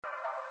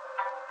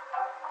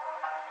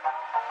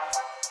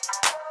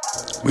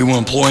We will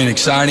employ an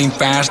exciting,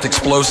 fast,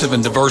 explosive,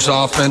 and diverse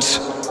offense,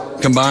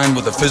 combined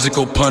with a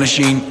physical,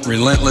 punishing,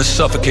 relentless,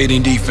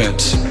 suffocating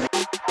defense.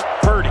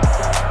 Purdy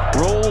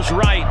rolls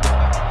right,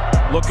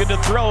 looking to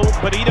throw.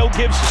 Benito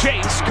gives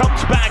chase,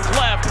 comes back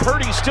left.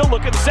 Purdy still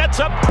looking, sets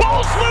up,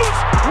 ball's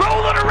loose,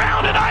 rolling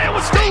around in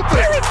Iowa State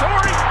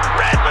territory.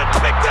 Redmond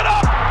picked it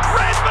up.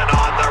 Redmond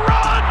on the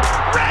run.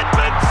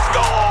 Redmond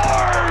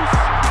scores.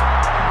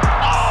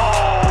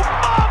 Oh,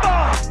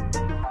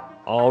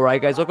 mama! All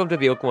right, guys, welcome to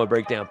the Oklahoma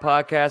Breakdown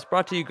Podcast,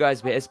 brought to you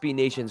guys by SB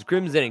Nation's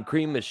Crimson and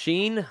Cream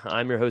Machine.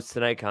 I'm your host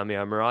tonight, Kami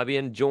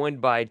Amarabian,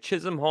 joined by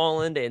Chisholm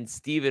Holland and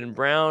Stephen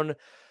Brown.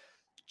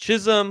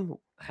 Chisholm,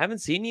 haven't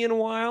seen you in a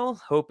while.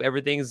 Hope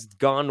everything's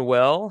gone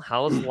well.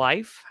 How's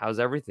life? How's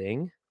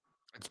everything?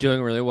 It's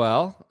doing really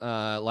well.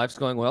 Life's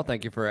going well.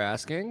 Thank you for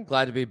asking.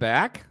 Glad to be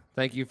back.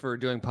 Thank you for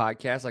doing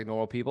podcasts like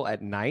normal people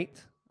at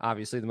night.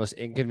 Obviously, the most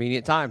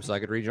inconvenient time, so I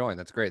could rejoin.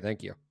 That's great.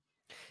 Thank you.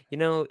 You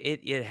know,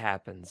 it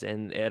happens,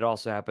 and it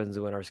also happens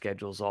when our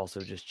schedules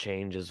also just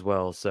change as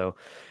well. So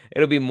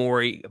it'll be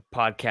more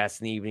podcasts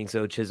in the evening,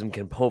 so Chisholm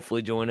can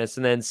hopefully join us.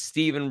 And then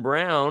Stephen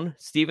Brown.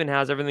 Stephen,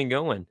 how's everything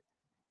going?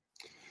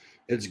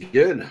 It's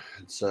good.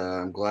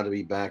 I'm glad to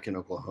be back in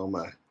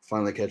Oklahoma,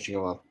 finally catching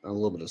up on a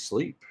little bit of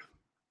sleep.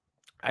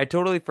 I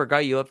totally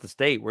forgot you left the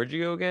state. Where'd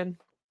you go again?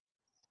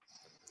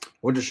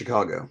 Went to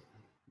Chicago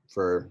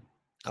for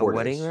A 4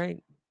 wedding, days.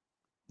 right?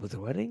 Was it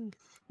a wedding?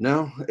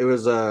 No, it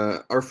was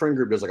our friend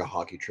group does like a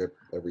hockey trip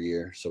every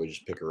year, so we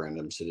just pick a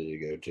random city to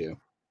go to.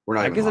 We're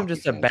not. I even guess I'm hockey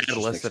just a fans, bad it's just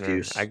an listener.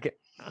 excuse.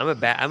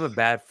 I'm a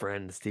bad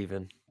friend,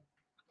 Stephen.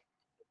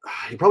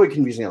 You're probably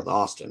confusing it with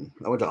Austin.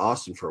 I went to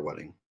Austin for a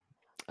wedding.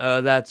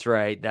 Oh, that's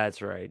right.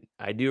 That's right.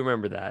 I do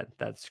remember that.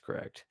 That's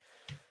correct.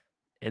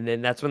 And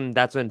then that's when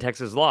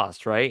Texas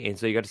lost, right? And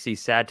so you got to see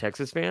sad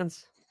Texas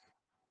fans.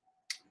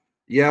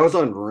 Yeah, I was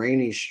on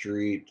Rainy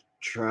Street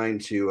trying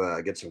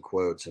to get some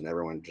quotes, and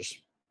everyone just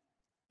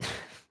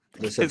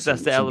they said It's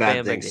just the some bad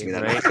Alabama things to me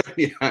game, that right?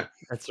 night. Yeah.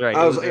 That's right.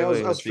 I was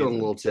early in the feeling a season.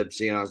 little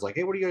tipsy, and I was like,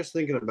 "Hey, what are you guys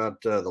thinking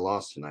about the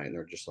loss tonight?" And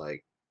they're just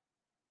like,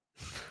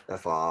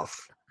 "F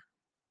off."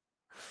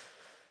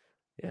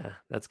 Yeah,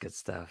 that's good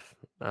stuff.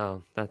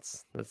 Oh,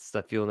 that's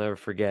stuff you'll never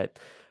forget.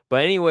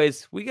 But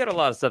anyways, we got a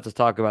lot of stuff to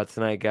talk about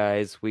tonight,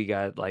 guys. We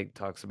got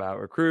talks about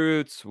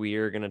recruits. We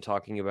are going to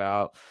talking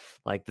about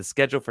the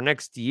schedule for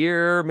next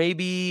year,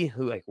 maybe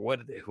what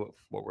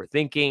we're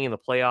thinking in the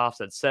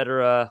playoffs,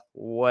 etc.,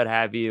 what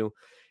have you.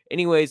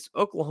 Anyways,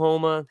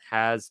 Oklahoma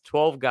has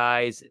 12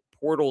 guys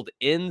portaled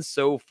in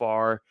so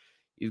far.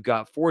 You've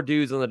got 4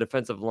 dudes on the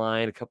defensive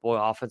line, a couple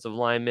of offensive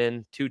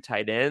linemen, 2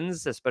 tight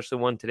ends, especially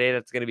one today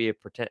that's going to be a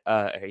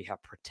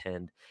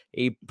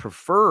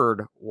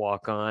preferred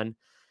walk-on.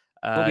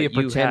 He'll be a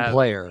pretend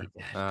player.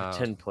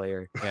 Pretend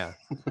player. Yeah.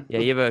 Yeah,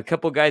 you have a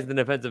couple guys in the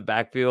defensive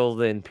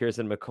backfield, and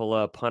Pearson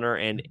McCullough, a punter,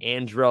 and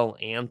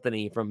Andrell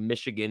Anthony from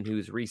Michigan,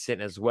 who's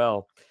recent as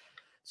well.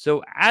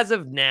 So as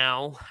of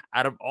now,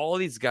 out of all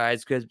these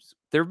guys, because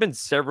there have been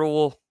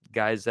several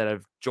guys that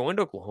have joined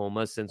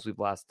Oklahoma since we've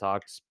last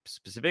talked,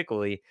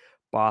 specifically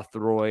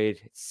Bothroyd,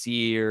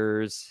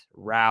 Sears,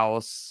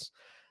 Rouse.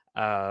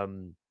 How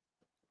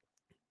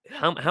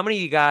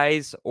many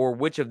guys, or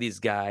which of these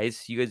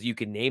guys, you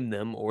can name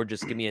them, or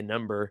just give me a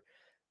number,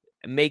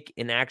 make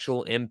an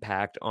actual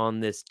impact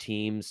on this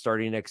team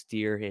starting next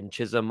year? And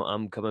Chisholm,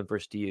 I'm coming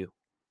first to you.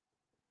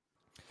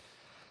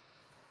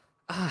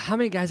 How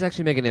many guys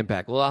actually make an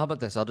impact? Well, how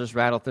about this? I'll just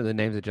rattle through the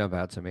names that jump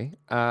out to me.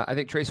 I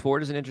think Trace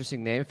Ford is an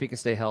interesting name if he can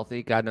stay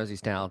healthy. God knows he's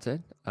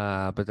talented.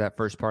 But that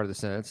first part of the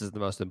sentence is the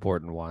most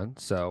important one.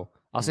 So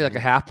I'll say a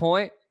half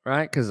point,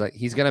 right? Because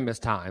he's going to miss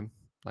time.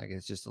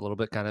 It's just a little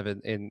bit kind of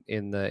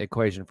in the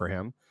equation for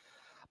him.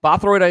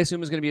 Bothroyd, I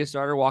assume, is going to be a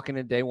starter walking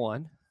in day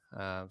one.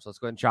 So let's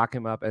go ahead and chalk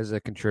him up as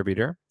a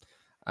contributor.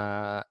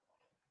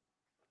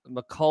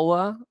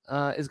 McCullough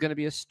is going to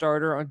be a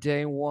starter on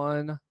day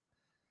one.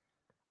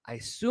 I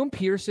assume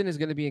Pearson is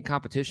going to be in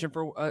competition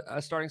for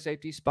a starting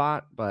safety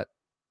spot, but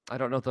I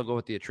don't know if they'll go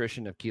with the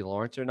attrition of Key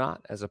Lawrence or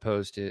not, as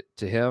opposed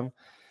to him.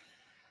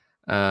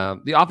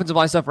 The offensive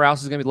line stuff,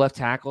 Rouse is going to be left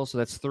tackle, so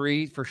that's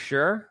 3 for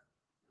sure.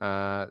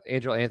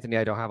 Andrell Anthony,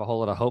 I don't have a whole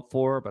lot of hope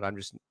for, but I'm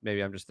just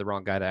the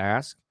wrong guy to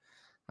ask.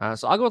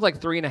 So I'll go with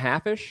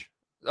 3.5-ish.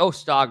 Oh,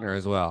 Stogner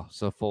as well,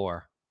 so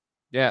 4.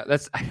 Yeah,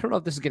 I don't know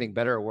if this is getting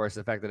better or worse,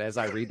 the fact that as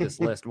I read this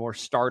list, more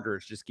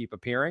starters just keep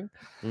appearing.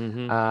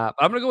 Mm-hmm. But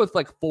I'm going to go with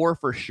 4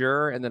 for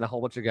sure, and then a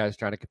whole bunch of guys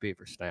trying to compete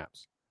for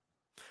snaps.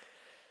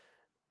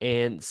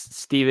 And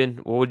Steven,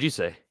 what would you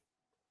say?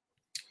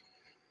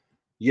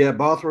 Yeah,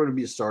 Bothroyd would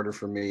be a starter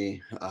for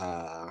me.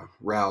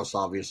 Rouse,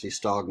 obviously,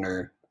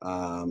 Stogner.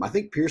 I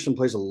think Pearson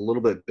plays a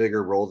little bit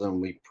bigger role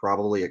than we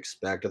probably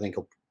expect. I think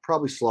he'll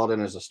probably slot in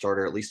as a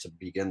starter, at least to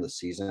begin the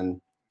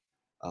season.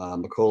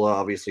 McCullough,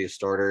 obviously, a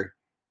starter.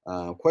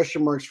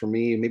 Question marks for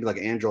me, maybe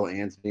Andrell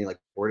Anthony,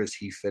 where does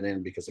he fit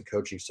in? Because the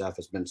coaching staff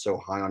has been so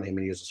high on him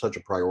and he is such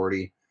a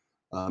priority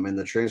in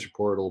the transfer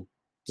portal,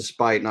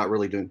 despite not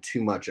really doing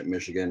too much at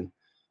Michigan.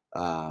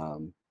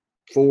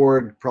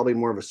 Ford, probably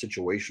more of a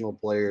situational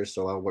player,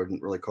 so I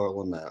wouldn't really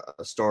call him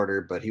a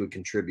starter, but he would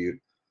contribute.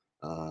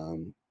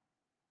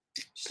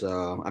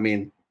 So, I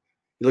mean,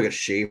 you look at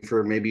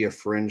Schaefer, maybe a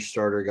fringe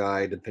starter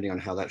guy, depending on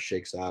how that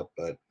shakes out.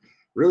 But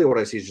really, what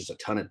I see is just a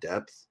ton of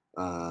depth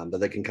that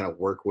they can kind of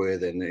work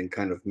with and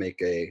kind of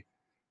make a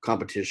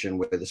competition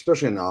with,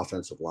 especially in the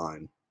offensive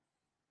line.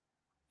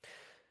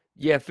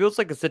 Yeah, it feels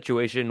like a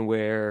situation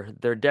where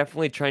they're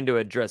definitely trying to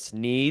address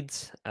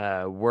needs,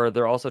 where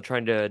they're also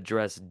trying to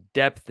address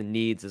depth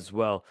needs as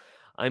well.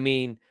 I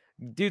mean,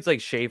 dudes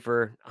like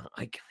Schaefer,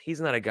 like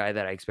he's not a guy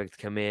that I expect to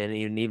come in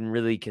and even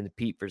really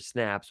compete for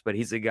snaps, but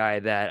he's a guy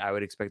that I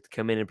would expect to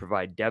come in and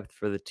provide depth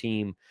for the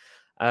team.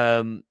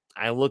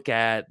 I look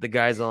at the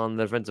guys on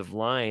the defensive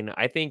line.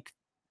 I think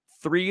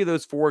three of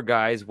those four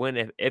guys,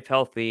 when if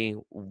healthy,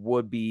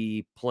 would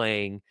be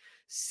playing.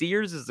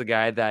 Sears is the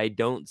guy that I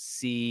don't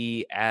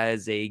see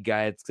as a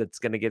guy that's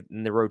going to get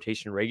in the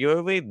rotation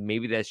regularly.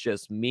 Maybe that's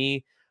just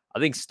me. I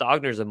think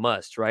Stogner's a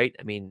must, right?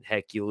 I mean,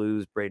 heck, you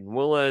lose Braden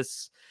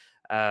Willis.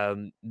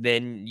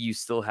 Then you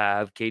still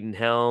have Caden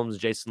Helms,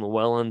 Jason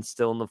Llewellyn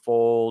still in the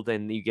fold,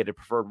 and you get a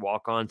preferred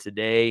walk-on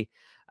today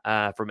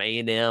from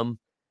A&M.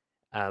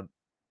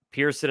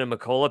 Pearson and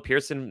McCullough.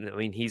 Pearson, I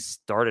mean, he's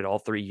started all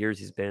 3 years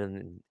he's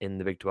been in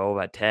the Big 12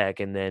 at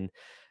Tech. And then,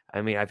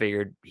 I mean, I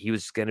figured he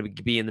was going to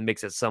be in the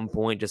mix at some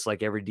point, just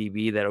like every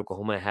DB that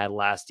Oklahoma had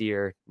last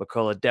year.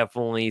 McCullough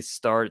definitely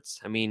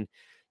starts. I mean,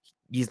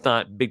 he's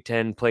not Big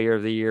Ten Player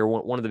of the Year,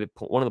 one of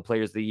the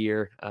players of the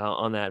year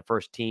on that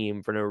first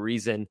team for no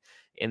reason.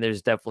 And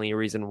there's definitely a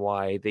reason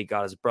why they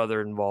got his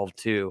brother involved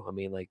too. I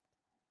mean, like,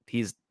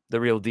 he's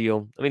the real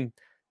deal. I mean,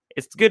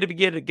 it's good to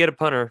get a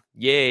punter,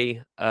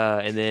 yay!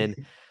 And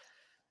then.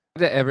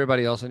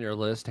 Everybody else on your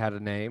list had a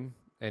name,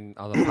 and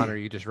on the punter,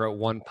 you just wrote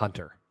one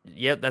punter.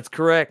 Yep, that's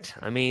correct.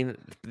 I mean,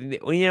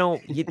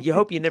 you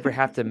hope you never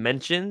have to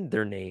mention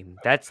their name.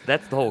 That's the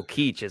whole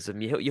key,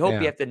 Chisholm. You hope you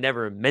have to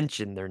never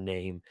mention their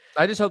name.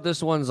 I just hope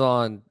this one's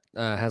on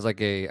has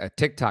like a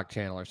TikTok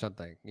channel or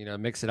something.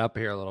 Mix it up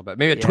here a little bit.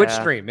 Maybe a Twitch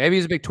stream. Maybe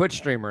he's a big Twitch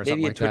streamer or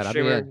something like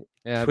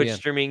that. Twitch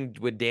streaming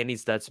with Danny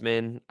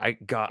Stutzman. I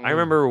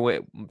remember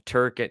when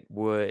Turk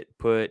would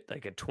put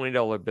like a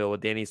 $20 bill with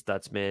Danny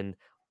Stutzman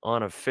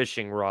on a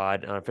fishing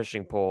rod, on a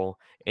fishing pole,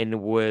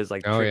 and was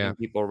like tricking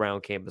people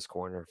around Campus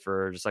Corner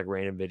for just like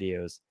random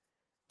videos.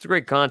 It's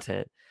great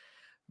content.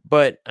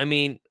 But I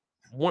mean,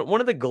 one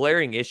of the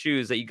glaring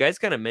issues that you guys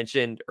kind of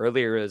mentioned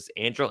earlier is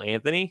Andrel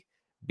Anthony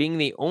being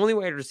the only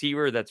wide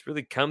receiver that's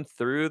really come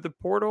through the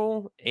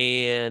portal,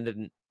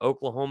 and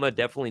Oklahoma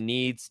definitely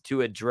needs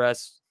to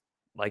address,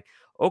 like,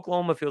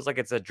 Oklahoma feels like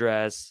it's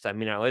addressed. I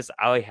mean, at least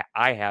I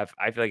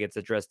feel like it's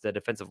addressed the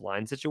defensive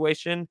line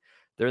situation.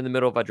 They're in the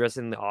middle of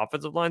addressing the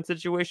offensive line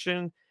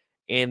situation,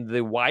 and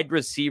the wide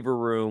receiver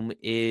room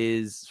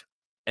is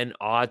an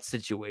odd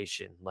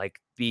situation. Like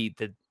the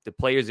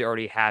players they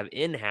already have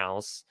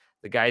in-house,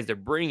 the guys they're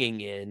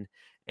bringing in,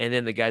 and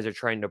then the guys they're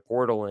trying to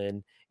portal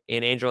in.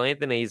 And Andrel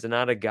Anthony is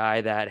not a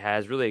guy that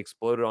has really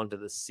exploded onto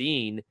the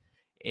scene.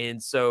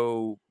 And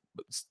so,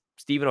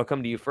 Steven, I'll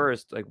come to you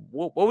first. Like,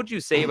 what would you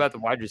say about the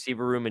wide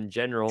receiver room in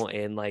general,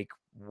 and like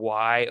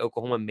why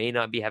Oklahoma may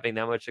not be having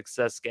that much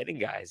success getting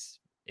guys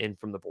in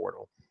from the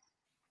portal?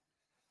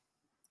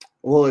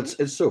 Well,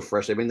 it's so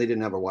fresh. I mean, they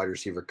didn't have a wide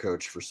receiver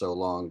coach for so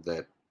long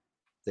that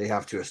they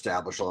have to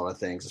establish a lot of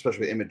things,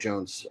 especially with Emmett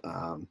Jones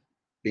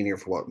being here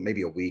for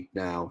maybe a week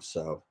now.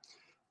 So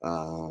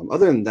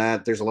other than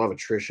that, there's a lot of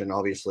attrition,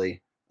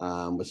 obviously,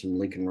 with some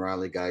Lincoln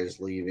Riley guys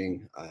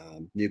leaving,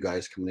 new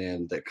guys coming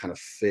in that kind of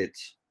fit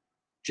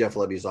Jeff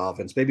Lebby's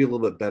offense, maybe a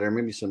little bit better,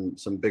 maybe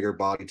some bigger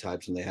body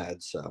types than they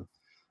had. So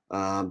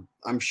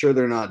I'm sure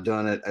they're not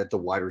done at the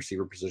wide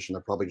receiver position.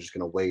 They're probably just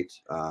going to wait,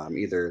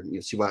 either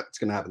see what's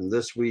going to happen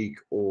this week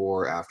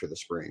or after the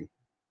spring.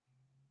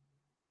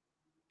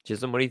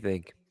 Chisholm, what do you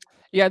think?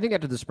 Yeah, I think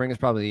after the spring is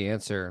probably the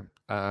answer.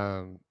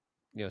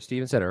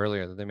 Steven said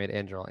earlier that they made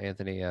Andrel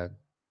Anthony a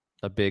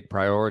big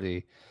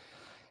priority,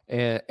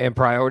 and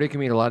priority can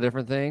mean a lot of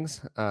different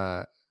things.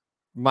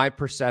 My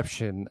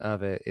perception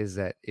of it is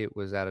that it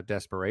was out of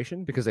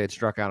desperation because they had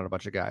struck out on a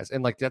bunch of guys.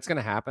 And like, that's going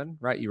to happen,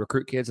 right? You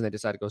recruit kids and they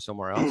decide to go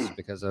somewhere else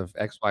because of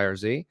X, Y, or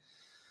Z.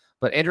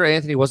 But Andrel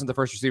Anthony wasn't the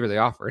first receiver they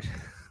offered,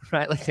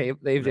 right? Like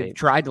they've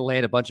tried to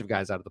land a bunch of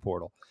guys out of the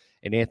portal,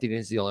 and Anthony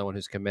is the only one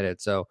who's committed.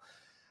 So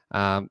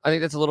I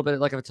think that's a little bit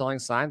like of a telling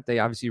sign. They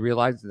obviously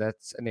realize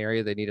that's an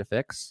area they need to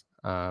fix.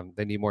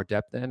 They need more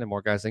depth in and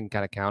more guys they can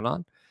kind of count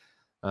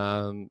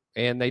on.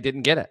 And they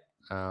didn't get it.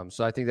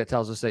 So I think that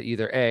tells us that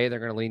either A, they're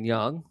going to lean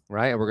young,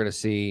 right? And we're going to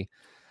see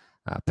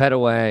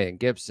Petaway and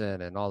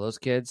Gibson and all those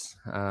kids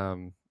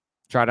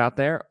tried out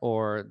there,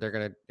 or they're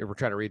going to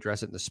try to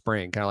redress it in the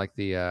spring, kind of like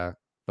the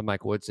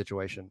Mike Wood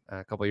situation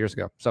a couple of years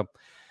ago. So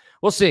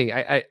we'll see.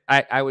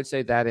 I would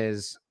say that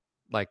is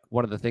like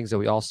one of the things that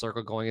we all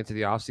circle going into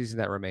the offseason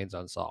that remains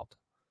unsolved.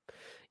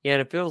 Yeah,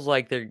 and it feels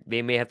like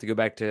they may have to go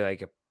back to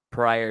like a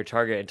prior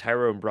target and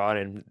Tyrone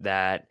Broaden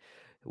that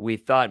we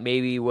thought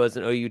maybe was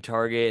an OU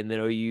target, and then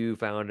OU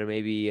found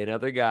maybe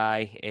another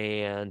guy,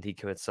 and he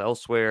commits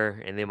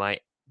elsewhere, and they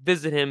might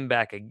visit him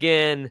back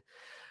again.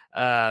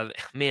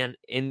 Man,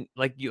 and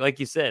like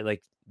you said,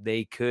 like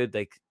they could,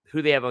 like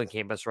who they have on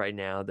campus right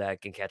now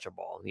that can catch a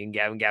ball.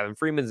 Gavin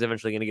Freeman's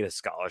eventually going to get a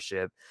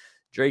scholarship.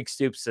 Drake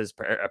Stoops is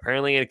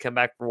apparently going to come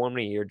back for 1 more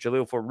year.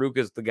 Jaleel Farouk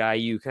is the guy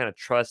you kind of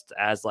trust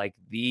as like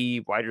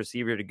the wide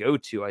receiver to go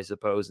to, I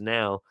suppose.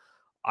 Now,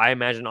 I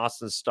imagine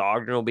Austin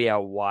Stogner will be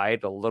out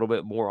wide a little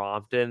bit more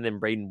often than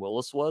Braden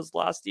Willis was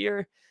last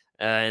year.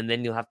 And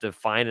then you'll have to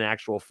find an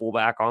actual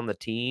fullback on the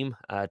team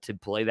to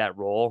play that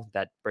role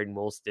that Braden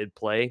Willis did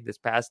play this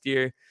past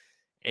year.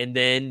 And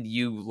then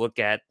you look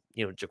at,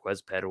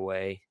 Jaquez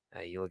Petaway.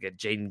 You look at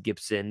Jaden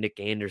Gibson, Nick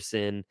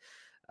Anderson,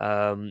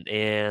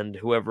 and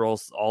whoever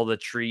else, all the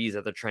trees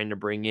that they're trying to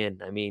bring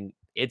in. I mean,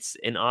 it's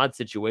an odd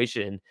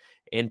situation.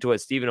 And to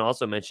what Steven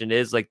also mentioned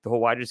is like the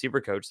whole wide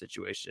receiver coach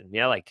situation.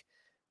 Yeah, like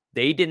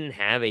they didn't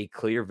have a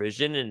clear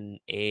vision,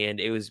 and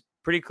it was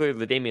pretty clear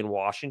that Damian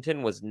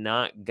Washington was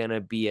not going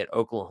to be at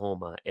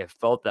Oklahoma. It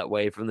felt that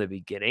way from the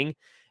beginning.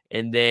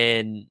 And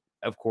then,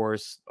 of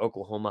course,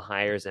 Oklahoma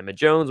hires Emmett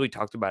Jones. We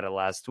talked about it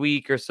last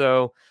week or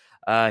so.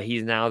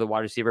 He's now the wide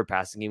receiver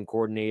passing game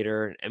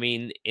coordinator. I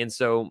mean, and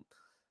so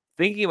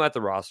thinking about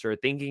the roster,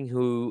 thinking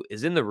who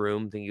is in the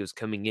room, thinking who's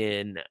coming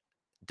in,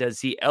 does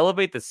he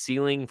elevate the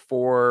ceiling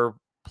for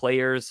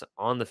players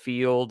on the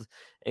field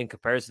in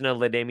comparison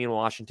to Damian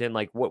Washington?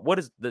 Like, what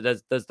is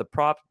does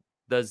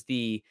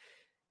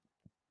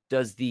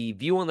the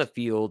view on the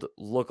field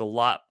look a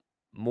lot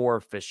more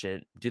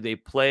efficient? Do they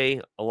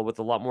play with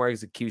a lot more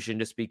execution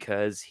just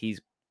because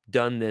he's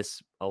done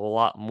this a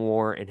lot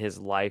more in his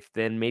life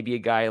than maybe a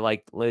guy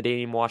like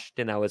LaDainian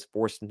Washington that was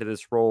forced into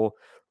this role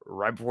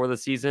right before the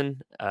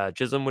season?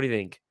 Chisholm, what do you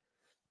think?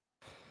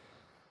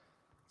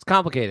 It's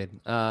complicated.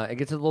 It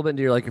gets a little bit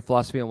into your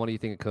philosophy on what do you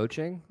think of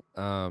coaching.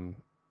 LaDainian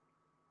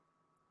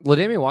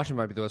Washington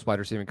might be the best wide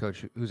receiving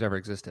coach who's ever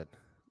existed.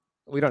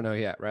 We don't know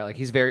yet, right? Like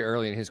he's very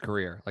early in his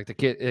career. Like the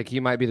kid, like he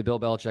might be the Bill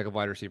Belichick of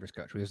wide receivers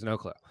coach. We have no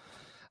clue.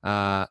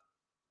 My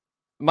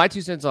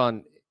 2 cents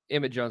on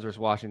Emmett Jones versus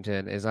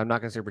Washington is I'm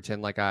not going to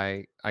pretend like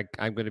I'm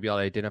going to be able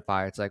to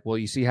identify. It's like, well,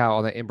 you see how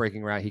on the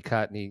in-breaking route he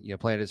cut and he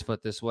planted his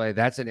foot this way.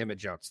 That's an Emmett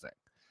Jones thing.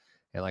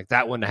 And like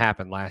that wouldn't have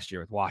happened last year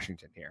with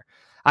Washington here.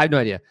 I have no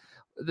idea.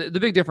 The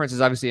big difference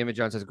is obviously Emmett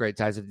Jones has great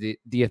ties to the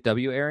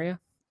DFW area.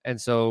 And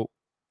so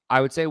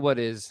I would say what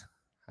is,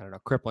 I don't know,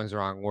 crippling is the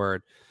wrong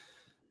word.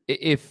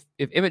 If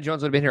Emmett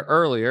Jones would have been here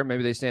earlier,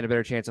 maybe they stand a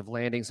better chance of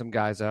landing some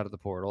guys out of the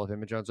portal. If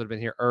Emmett Jones would have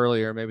been here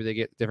earlier, maybe they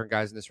get different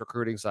guys in this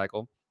recruiting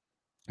cycle,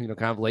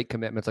 kind of late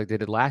commitments like they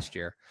did last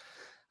year.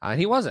 And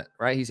he wasn't,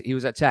 right? He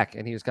was at Tech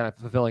and he was kind of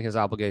fulfilling his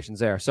obligations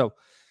there. So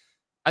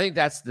I think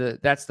that's the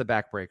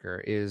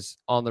backbreaker is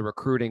on the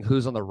recruiting,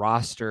 who's on the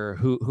roster,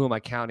 who am I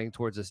counting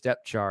towards this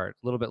depth chart,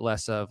 a little bit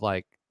less of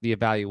like the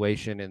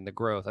evaluation and the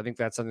growth. I think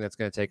that's something that's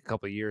going to take a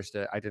couple of years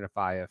to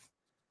identify if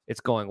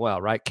it's going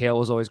well, right? Kale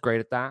was always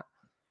great at that.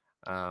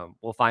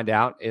 We'll find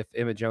out if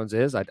Emmett Jones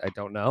is. I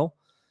don't know.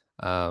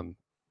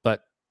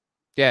 But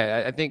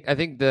yeah, I think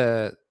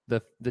the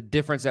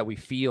difference that we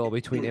feel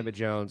between Emmett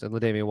Jones and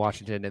LaDainian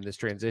Washington in this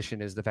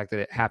transition is the fact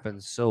that it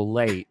happens so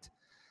late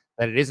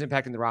that it is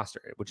impacting the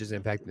roster, which is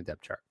impacting the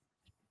depth chart.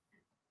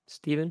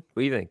 Steven,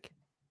 what do you think?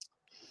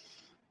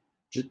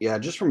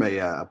 Just from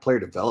a player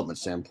development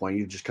standpoint,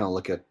 you just kind of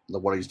look at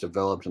what he's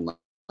developed and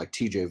like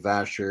TJ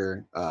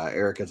Vasher,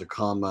 Eric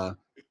Ezekama,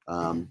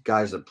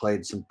 guys that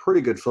played some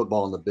pretty good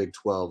football in the Big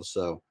 12.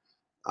 So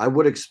I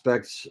would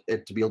expect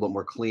it to be a little bit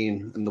more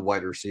clean in the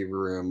wide receiver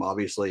room.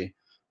 Obviously,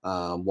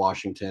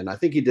 Washington, I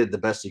think he did the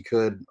best he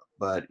could,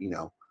 but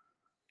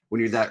when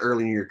you're that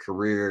early in your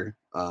career,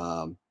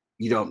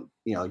 you don't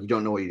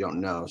know what you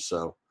don't know.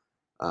 So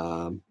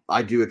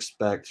I do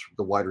expect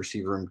the wide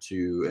receiver room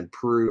to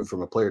improve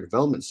from a player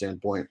development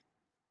standpoint,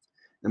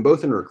 and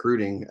both in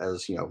recruiting,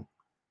 as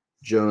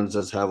Jones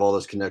does have all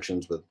those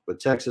connections with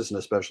Texas and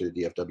especially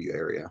the DFW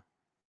area.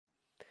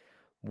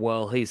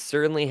 Well, he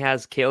certainly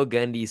has Cale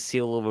Gundy's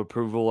seal of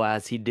approval,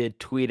 as he did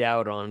tweet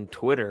out on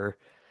Twitter,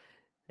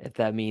 if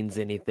that means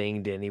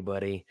anything to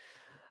anybody.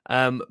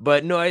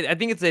 But no, I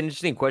think it's an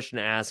interesting question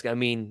to ask. I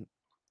mean,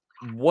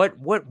 what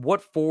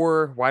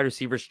 4 wide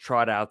receivers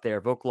trot out there?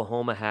 If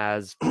Oklahoma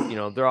has,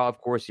 they're all, of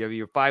course, you have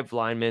your 5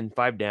 linemen,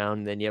 5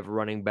 down, then you have a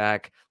running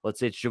back. Let's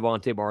say it's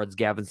Javonte Barnes,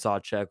 Gavin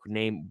Sawchuk,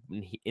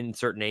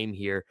 insert name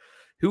here.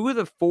 Who are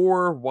the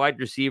 4 wide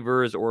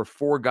receivers or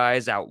 4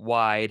 guys out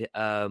wide,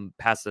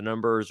 past the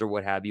numbers or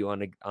what have you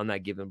on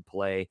that given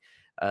play?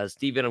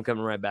 Steven, I'm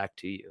coming right back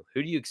to you.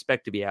 Who do you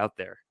expect to be out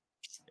there?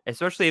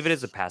 Especially if it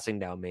is a passing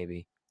down,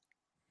 maybe.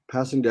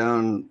 Passing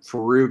down,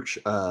 Farouk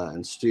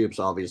and Stoops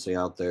obviously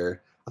out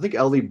there. I think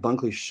LV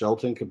Bunkley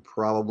Shelton could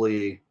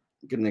probably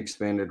get an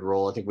expanded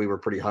role. I think we were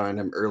pretty high on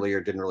him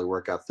earlier. Didn't really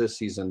work out this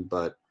season,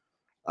 but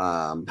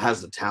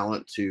has the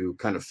talent to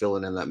kind of fill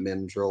in that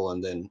Mims role.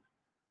 And then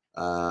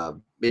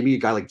maybe a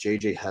guy like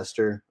JJ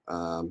Hester,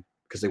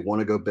 because they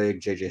want to go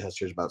big. JJ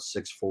Hester is about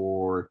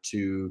 6'4",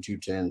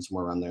 210,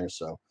 somewhere around there.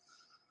 So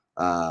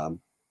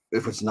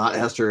if it's not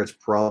Hester, it's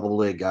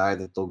probably a guy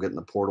that they'll get in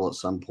the portal at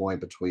some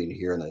point between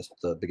here and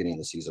the beginning of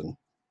the season.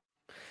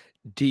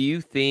 Do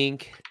you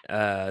think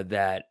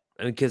that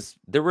because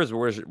there was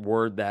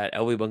word that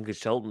Elvie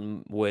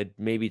Bunkis-Shelton would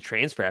maybe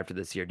transfer after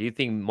this year. Do you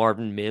think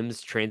Marvin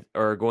Mims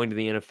or going to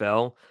the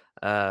NFL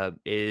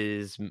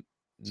is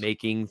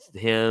making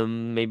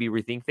him maybe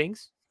rethink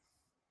things?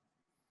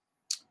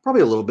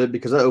 Probably a little bit,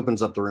 because that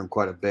opens up the room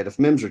quite a bit. If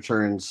Mims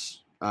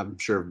returns, I'm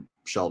sure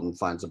Shelton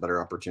finds a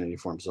better opportunity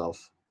for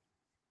himself.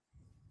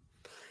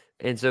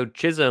 And so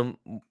Chisholm,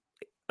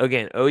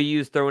 again,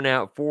 OU's thrown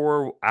out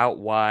 4 out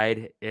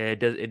wide.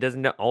 It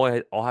doesn't all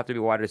have to be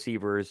wide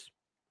receivers.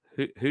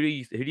 Who do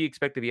you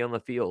expect to be on the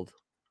field?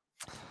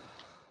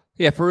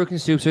 Yeah, Farouk and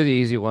Stoops are the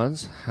easy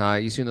ones. You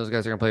assume those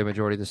guys are going to play a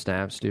majority of the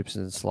snaps. Stoops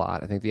in the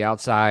slot. I think the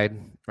outside,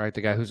 right,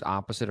 the guy who's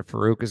opposite of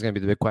Farouk is going to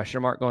be the big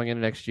question mark going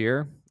into next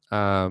year.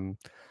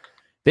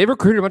 They've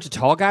recruited a bunch of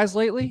tall guys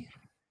lately,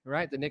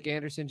 right? The Nick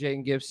Anderson,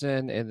 Jaden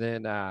Gibson, and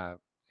then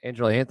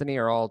Angelo Anthony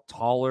are all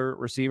taller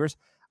receivers.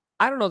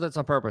 I don't know if that's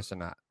on purpose or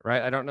not,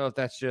 right? I don't know if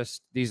that's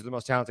just these are the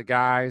most talented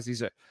guys.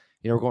 These are,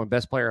 we're going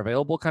best player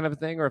available kind of a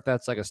thing, or if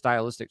that's like a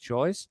stylistic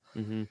choice.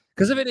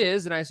 Because if it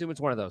is, then I assume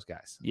it's one of those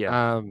guys.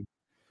 Yeah.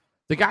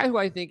 The guy who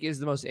I think is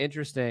the most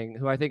interesting,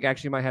 who I think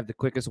actually might have the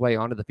quickest way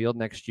onto the field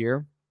next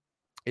year,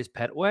 is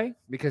Petway,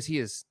 because he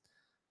is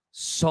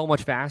so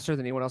much faster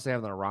than anyone else they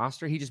have on the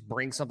roster. He just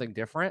brings something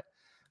different,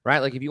 right?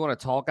 Like if you want a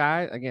tall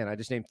guy, again, I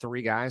just named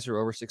 3 guys who are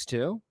over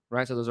 6'2",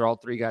 right? So those are all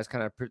 3 guys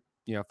kind of,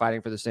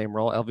 fighting for the same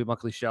role. Elvie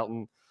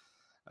Bunkis-Shelton,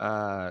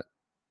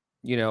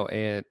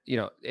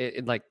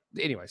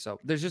 anyway, so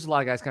there's just a lot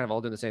of guys kind of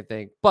all doing the same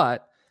thing.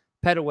 But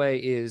Petaway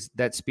is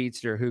that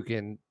speedster who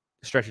can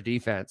stretch a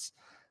defense.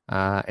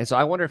 And so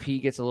I wonder if he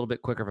gets a little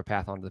bit quicker of a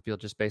path onto the field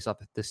just based off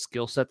the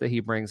skill set that he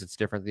brings. It's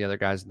different than the other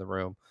guys in the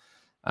room.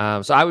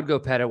 So I would go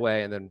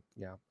Petaway and then,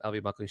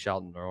 Elvie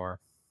Bunkis-Shelton or,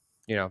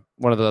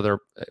 one of the other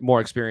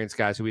more experienced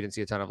guys who we didn't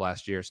see a ton of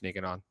last year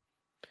sneaking on.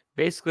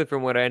 Basically,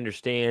 from what I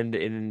understand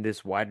in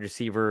this wide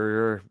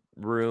receiver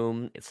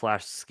room /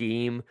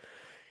 scheme,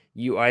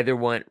 you either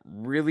want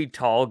really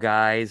tall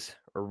guys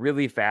or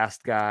really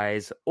fast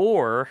guys,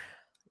 or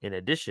in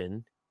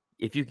addition,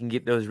 if you can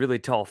get those really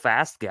tall,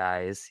 fast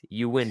guys,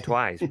 you win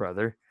twice,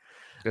 brother.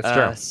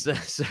 That's true.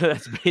 So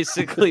that's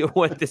basically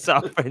what this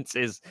offense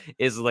is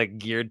like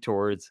geared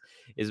towards.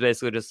 Is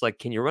basically just like,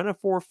 can you run a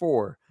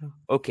 4.4?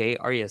 Okay,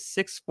 are you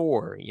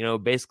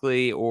 6'4?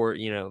 Basically, or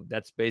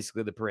that's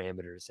basically the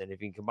parameters. And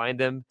if you can combine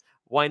them,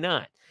 why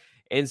not?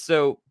 And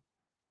so,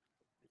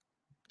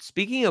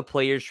 speaking of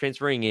players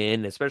transferring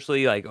in,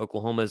 especially like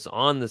Oklahoma's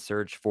on the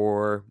search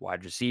for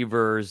wide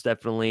receivers,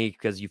 definitely,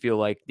 because you feel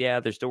like, yeah,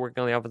 they're still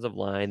working on the offensive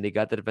line. They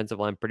got the defensive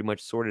line pretty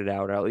much sorted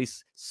out, or at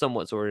least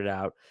somewhat sorted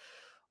out.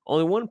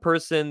 Only one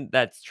person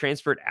that's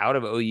transferred out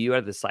of OU out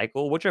of the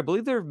cycle, which I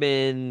believe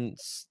there's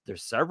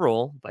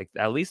several, like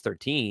at least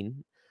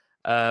 13.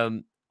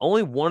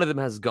 Only one of them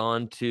has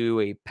gone to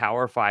a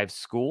Power 5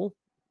 school.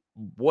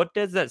 What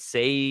does that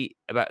say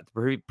about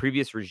the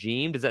previous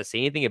regime? Does that say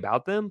anything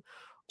about them?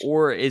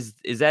 Or is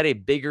that a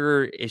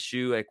bigger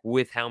issue, like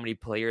with how many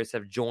players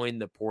have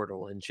joined the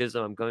portal? And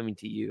Chisholm, I'm coming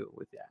to you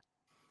with that.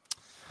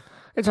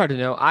 It's hard to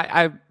know.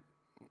 I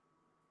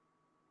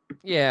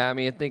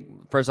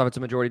think first off, it's a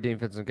majority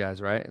defensive guys,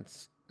 right?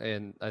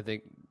 And I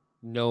think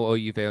no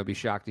OU fan would be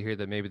shocked to hear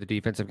that maybe the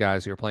defensive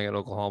guys who are playing at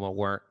Oklahoma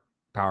weren't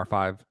Power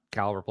 5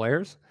 caliber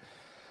players.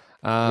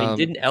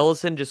 Didn't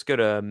Ellison just go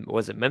to,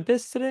 was it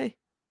Memphis today?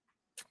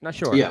 Not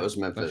sure. Yeah, it was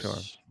Memphis. Not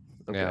sure.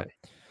 Okay. Yeah.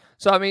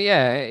 So,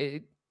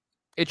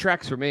 it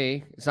tracks for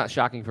me. It's not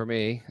shocking for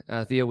me.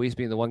 Theo Weiss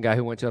being the one guy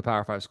who went to a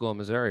Power 5 school in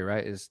Missouri,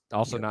 right, is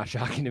also not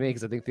shocking to me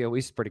because I think Theo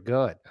Weiss is pretty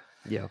good.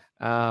 Yeah.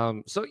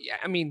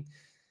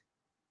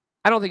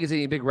 I don't think it's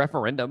any big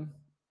referendum.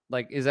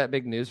 Like, is that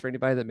big news for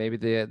anybody that maybe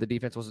the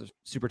defense wasn't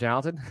super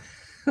talented?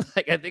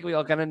 I think we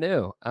all kind of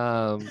knew.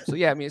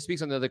 It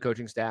speaks on the other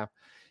coaching staff.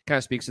 Kind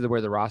of speaks to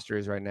where the roster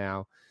is right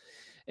now.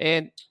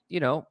 And,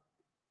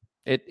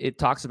 it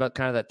talks about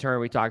kind of that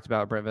term we talked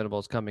about Brent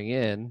Venables coming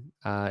in,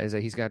 is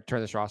that he's got to turn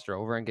this roster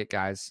over and get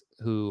guys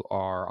who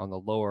are on the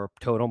lower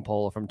totem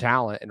pole from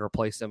talent and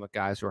replace them with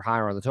guys who are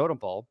higher on the totem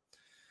pole.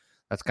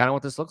 That's kind of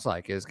what this looks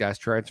like, is guys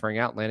transferring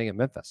out and landing at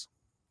Memphis.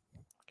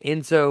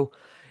 And so,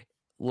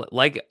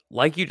 like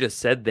you just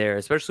said there,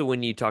 especially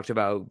when you talked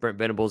about Brent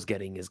Venables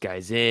getting his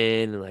guys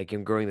in and like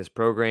him growing this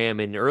program,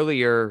 and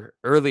earlier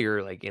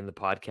like in the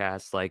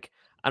podcast, like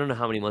I don't know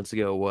how many months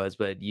ago it was,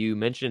 but you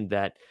mentioned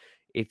that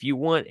if you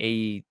want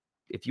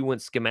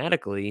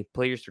schematically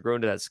players to grow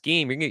into that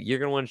scheme, you're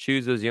gonna want to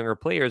choose those younger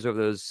players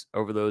over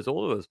those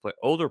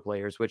older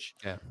players, which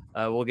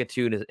we'll get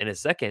to in a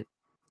second.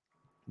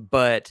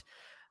 But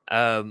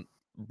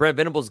Brent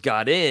Venables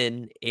got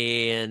in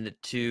and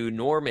to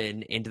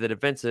Norman into the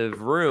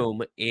defensive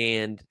room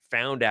and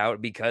found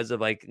out, because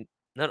of like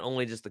not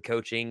only just the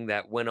coaching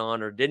that went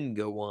on or didn't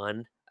go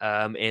on,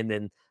 and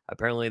then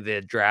apparently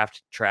the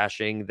draft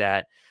trashing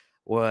that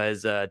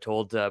was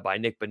told by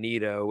Nick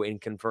Bonito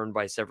and confirmed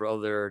by several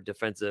other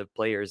defensive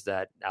players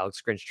that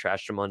Alex Grinch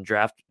trashed him on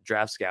draft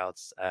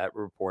scouts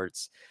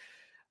reports,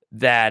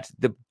 that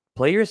the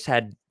players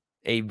had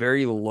a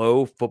very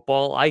low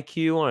football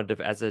IQ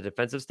as a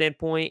defensive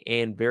standpoint,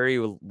 and very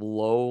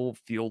low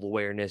field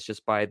awareness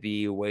just by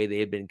the way they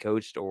had been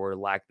coached or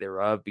lack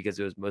thereof, because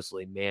it was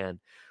mostly man,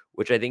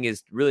 which I think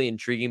is really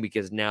intriguing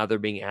because now they're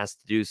being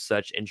asked to do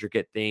such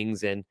intricate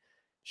things, and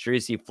sure, you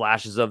see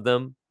flashes of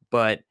them,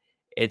 but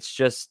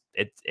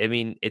I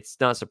mean, it's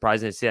not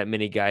surprising to see that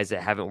many guys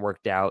that haven't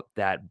worked out.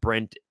 That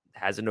Brent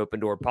has an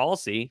open door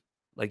policy,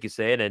 like you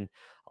said, and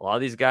a lot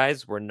of these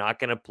guys were not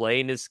going to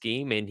play in his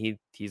scheme, and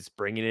he's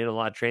bringing in a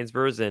lot of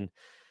transfers, and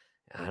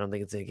I don't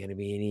think it's going to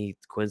be any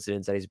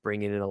coincidence that he's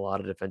bringing in a lot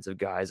of defensive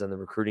guys on the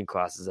recruiting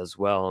classes as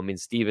well. I mean,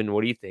 Steven,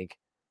 what do you think?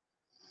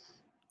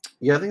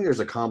 Yeah, I think there's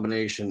a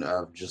combination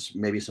of just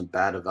maybe some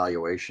bad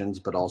evaluations,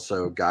 but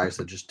also guys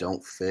that just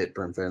don't fit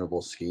Brent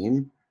Venables'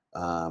 scheme,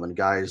 and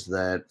guys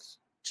that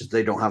just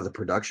they don't have the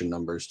production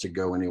numbers to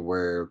go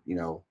anywhere,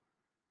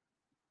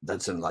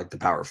 that's in like the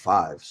Power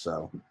Five.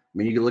 So I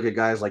mean, you can look at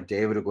guys like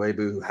David Ugwebu,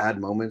 who had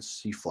moments.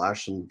 He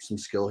flashed some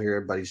skill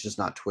here, but he's just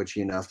not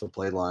twitchy enough to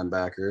play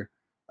linebacker.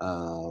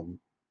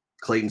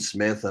 Clayton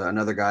Smith,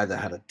 another guy that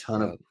had a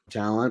ton of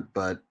talent,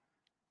 but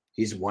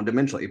he's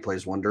one-dimensional. He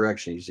plays one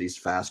direction. He's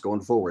fast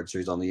going forward, so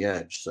he's on the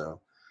edge. So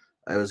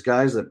it was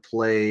guys that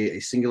play a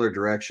singular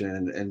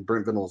direction, and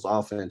Brent Venables'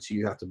 offense,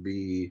 you have to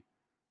be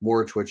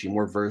more twitchy,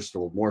 more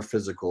versatile, more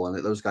physical,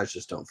 and those guys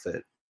just don't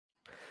fit.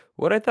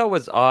 What I thought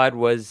was odd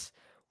was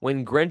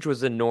when Grinch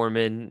was in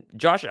Norman,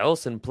 Josh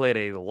Ellison played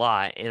a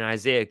lot, and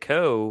Isaiah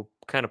Coe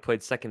kind of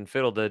played second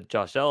fiddle to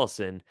Josh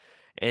Ellison.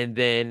 And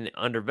then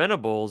under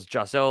Venables,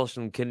 Josh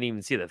Ellison couldn't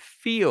even see the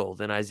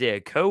field, and Isaiah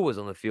Coe was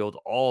on the field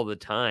all the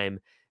time.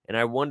 And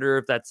I wonder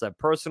if that's a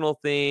personal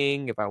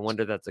thing, if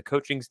that's a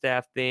coaching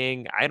staff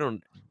thing. I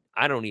don't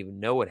even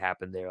know what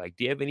happened there. Like,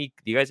 do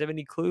you guys have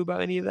any clue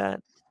about any of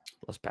that?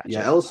 Let's patch it.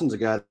 Ellison's a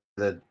guy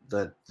that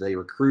they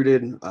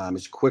recruited.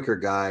 He's a quicker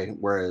guy,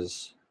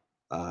 whereas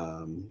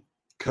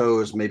Coe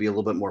is maybe a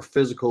little bit more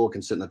physical,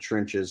 can sit in the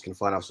trenches, can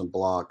fight off some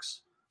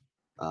blocks,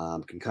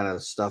 can kind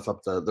of stuff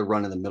up the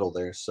run in the middle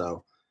there.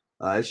 So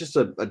it's just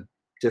a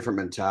different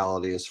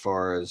mentality as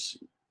far as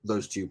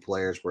those two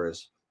players,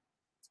 whereas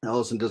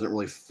Ellison doesn't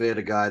really fit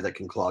a guy that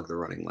can clog the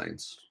running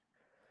lanes.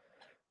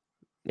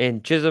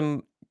 And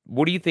Chisholm,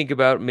 what do you think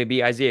about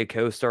maybe Isaiah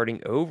Coe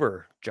starting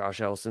over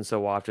Josh Ellison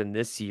so often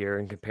this year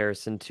in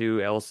comparison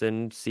to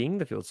Ellison seeing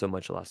the field so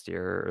much last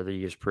year or the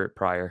years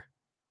prior?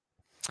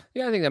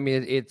 Yeah, I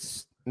mean,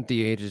 it's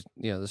the age is,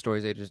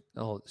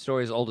 the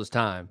story's old as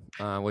time,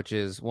 which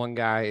is one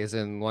guy is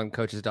in one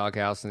coach's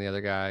doghouse and the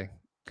other guy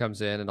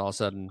comes in, and all of a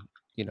sudden,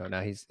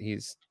 now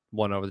he's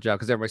won over the job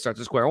because everybody starts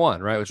at square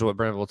one, right? Which is what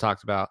Brent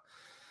talked about.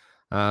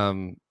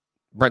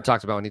 Brent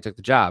talked about when he took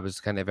the job is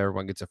kind of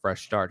everyone gets a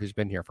fresh start who's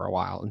been here for a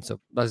while. And so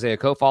Isaiah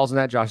Coe falls in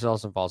that. Josh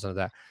Ellison falls into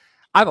that.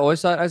 I've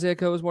always thought Isaiah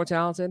Coe was more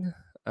talented.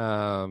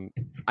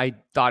 I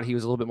thought he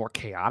was a little bit more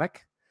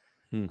chaotic.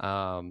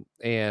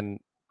 And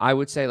I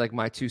would say like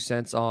my 2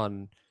 cents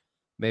on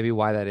maybe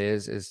why that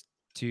is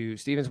to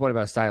Steven's point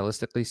about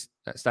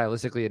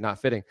stylistically and not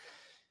fitting.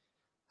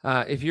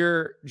 If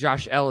you're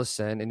Josh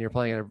Ellison and you're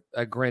playing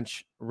a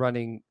Grinch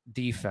running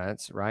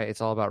defense, right?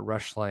 It's all about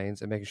rush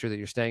lanes and making sure that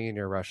you're staying in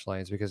your rush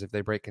lanes, because if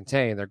they break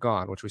contain, they're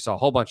gone, which we saw a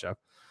whole bunch of.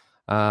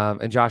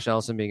 And Josh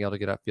Ellison being able to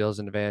get upfield is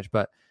an advantage.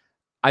 But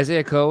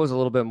Isaiah Coe was a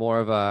little bit more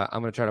of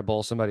I'm going to try to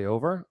bowl somebody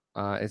over.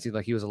 It seemed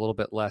like he was a little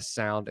bit less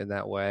sound in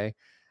that way.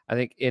 I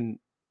think in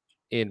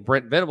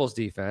Brent Venables'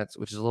 defense,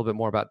 which is a little bit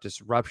more about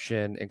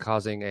disruption and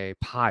causing a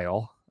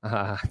pile,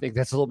 I think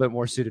that's a little bit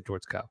more suited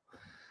towards Coe.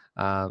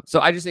 So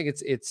I just think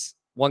it's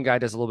one guy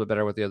does a little bit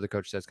better what the other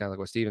coach says, kind of like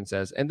what Steven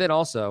says. And then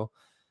also,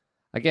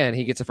 again,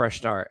 he gets a fresh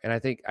start. And I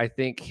think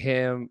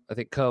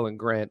Coe and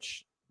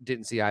Grinch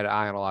didn't see eye to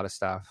eye on a lot of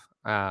stuff.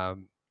 But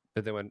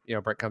then when,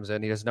 Brent comes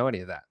in, he doesn't know any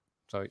of that.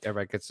 So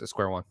everybody gets a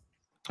square one.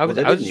 I was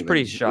just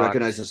pretty shocked.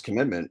 Recognize his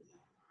commitment.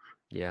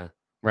 Yeah.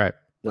 Right.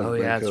 Oh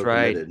yeah, that's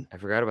right. I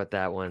forgot about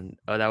that one.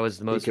 Oh, that was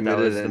the most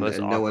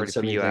awkward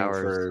few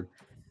hours.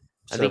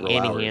 I think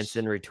Annie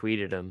Hansen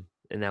retweeted him,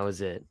 and that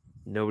was it.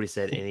 Nobody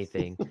said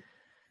anything.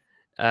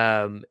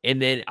 And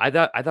then I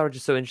thought it was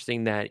just so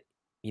interesting that,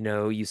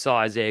 you saw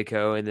Isaiah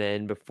Coe, and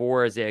then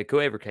before Isaiah Coe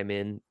ever came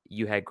in,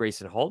 you had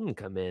Grayson Halton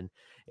come in.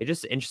 It's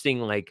just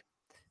interesting, like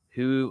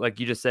who, like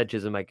you just said,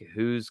 Chisholm, like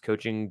whose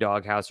coaching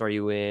doghouse are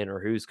you in, or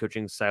who's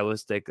coaching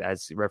stylistic,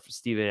 as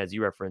Steven, as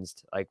you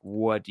referenced, like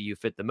what do you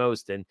fit the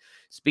most? And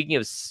speaking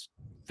of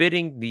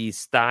fitting the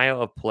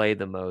style of play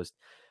the most,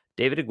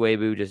 David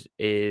Ugwebu just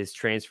is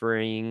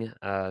transferring.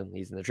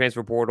 He's in the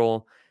transfer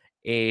portal.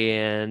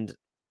 And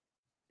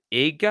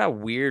it got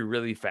weird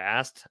really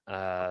fast.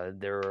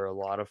 There were a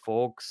lot of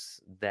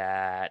folks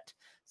that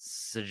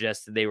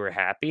suggested they were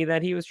happy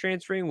that he was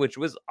transferring, which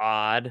was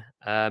odd.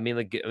 I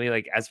mean,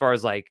 as far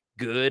as like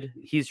good,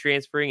 he's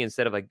transferring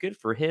instead of like good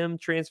for him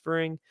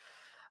transferring.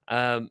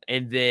 And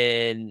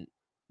then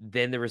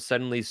there were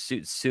suddenly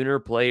Sooner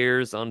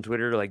players on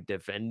Twitter like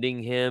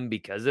defending him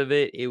because of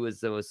it. It was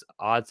the most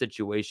odd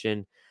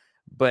situation,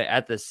 but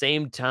at the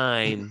same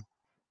time,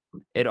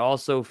 it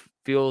also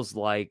feels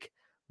like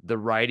the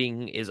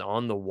writing is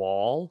on the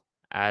wall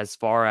as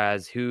far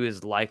as who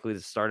is likely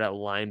to start at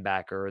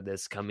linebacker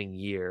this coming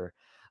year,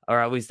 or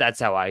at least that's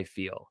how I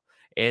feel.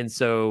 And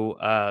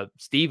so,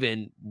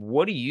 Steven,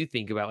 what do you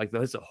think about like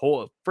this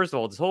whole, first of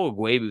all, this whole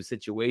Ugwoegbu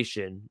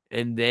situation,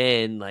 and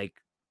then like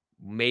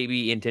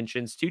maybe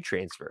intentions to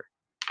transfer?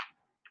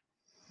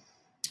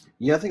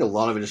 Yeah, I think a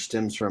lot of it just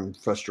stems from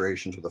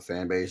frustrations with the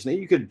fan base. And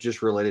you could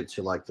just relate it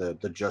to like the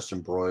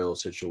Justin Broyle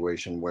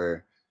situation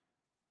where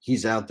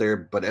he's out there,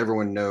 but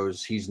everyone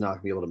knows he's not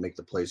gonna be able to make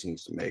the plays he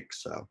needs to make.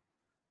 So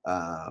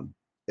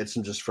it's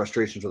some just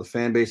frustrations with the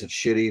fan base. It's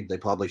shitty. They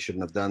probably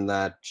shouldn't have done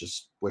that.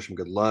 Just wish him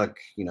good luck.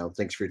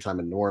 Thanks for your time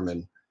in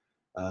Norman.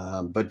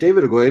 But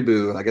David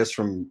Ugwoegbu, I guess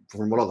from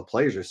what all the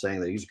players are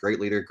saying, that he's a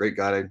great leader, great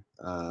guy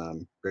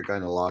in the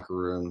locker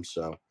room.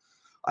 So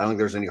I don't think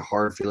there's any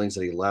hard feelings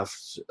that he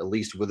left, at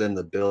least within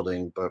the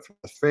building. But for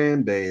the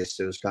fan base,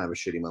 it was kind of a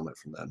shitty moment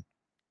from them.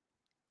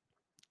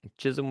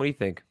 Chisholm, what do you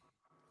think?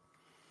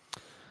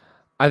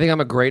 I think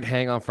I'm a great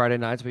hang on Friday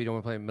nights, but you don't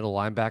want to play middle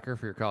linebacker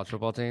for your college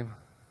football team,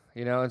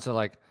 And so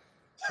like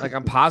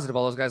I'm positive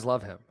all those guys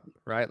love him,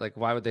 right? Like,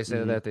 why would they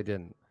say that if they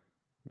didn't?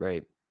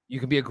 Right. You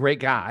can be a great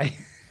guy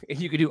and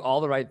you can do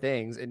all the right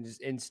things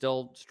and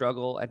still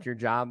struggle at your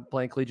job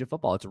playing collegiate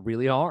football. It's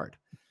really hard.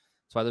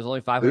 That's why there's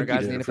only 500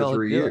 guys in the NFL for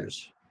 3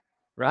 years. Do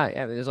it. Right.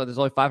 Yeah. There's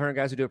only 500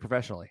 guys who do it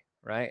professionally.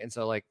 Right. And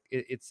so like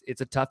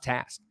it's a tough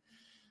task.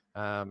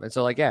 And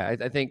so like, yeah,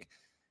 I think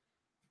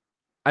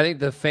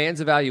the fans'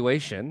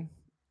 evaluation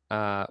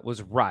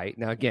was right.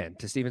 Now, again,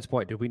 to Steven's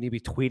point, do we need to be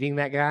tweeting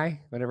that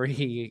guy whenever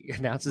he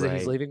announces that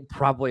he's leaving?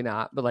 Probably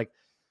not. But like,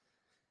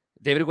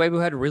 David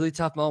Ugwoegbu had really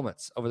tough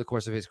moments over the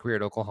course of his career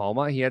at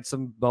Oklahoma. He had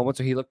some moments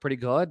where he looked pretty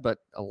good, but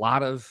a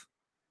lot of,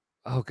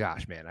 oh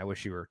gosh, man, I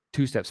wish you were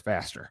 2 steps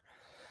faster.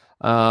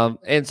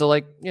 And so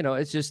like,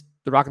 it's just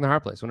the rock and the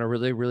hard place. When a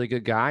really, really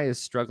good guy is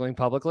struggling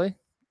publicly,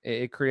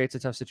 it creates a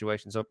tough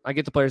situation. So I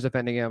get the players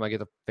defending him. I get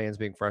the fans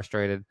being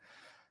frustrated.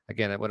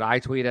 Again, when I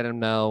tweet at him,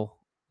 no,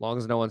 as long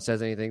as no one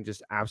says anything,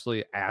 just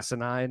absolutely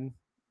asinine,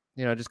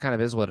 just kind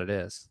of is what it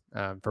is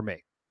for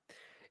me.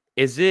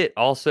 Is it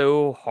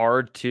also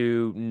hard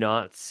to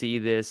not see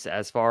this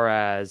as far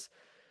as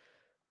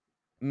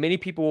many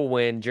people,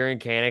 when Jaren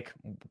Kanak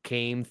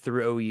came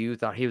through OU,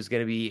 thought he was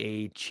going to be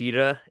a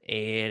cheetah,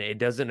 and it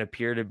doesn't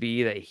appear to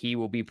be that he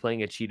will be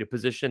playing a cheetah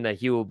position, that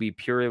he will be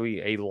purely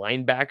a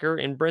linebacker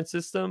in Brent's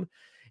system.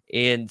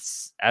 And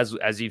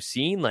as you've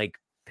seen, like,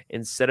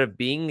 instead of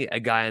being a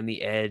guy on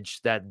the edge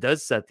that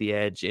does set the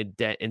edge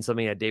in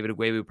something that David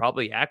Ugwoegbu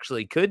probably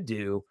actually could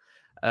do,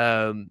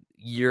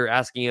 you're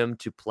asking him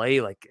to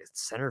play like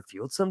center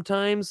field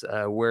sometimes,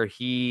 where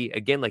he,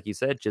 again, like you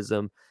said,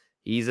 Chisholm,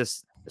 he's a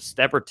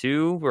step or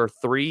 2 or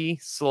 3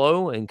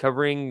 slow and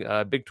covering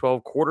Big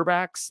 12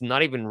 quarterbacks,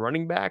 not even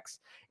running backs.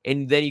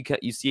 And then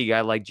you see a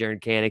guy like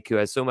Jaren Kanak, who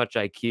has so much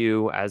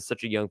IQ as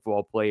such a young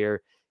football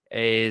player,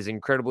 is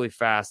incredibly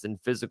fast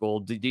and physical.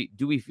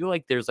 Do we feel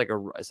like there's like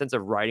a sense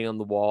of writing on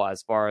the wall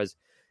as far as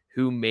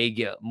who may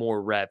get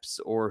more reps,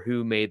 or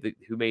who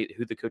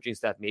the coaching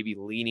staff may be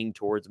leaning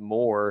towards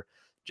more,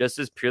 just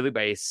as purely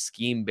by a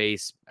scheme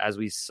base, as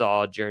we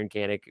saw Jaren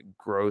Kanak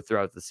grow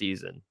throughout the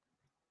season?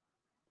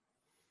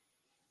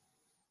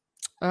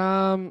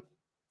 Jaren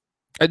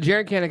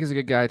Kanak is a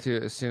good guy to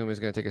assume is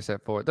going to take a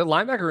step forward. The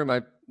linebacker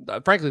room,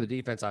 frankly, the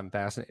defense I'm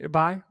fascinated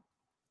by.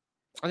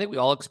 I think we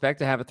all expect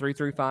to have a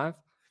 3-3-5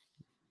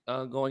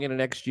 going into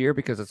next year,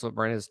 because that's what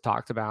Brent has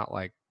talked about,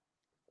 like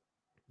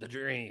the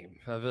dream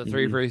of a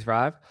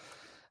 3-3-5.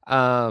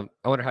 I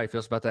wonder how he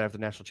feels about that after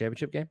the national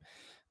championship game.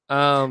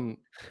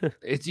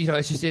 It's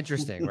it's just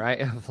interesting, right?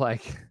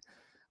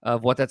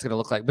 Of what that's going to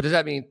look like. But does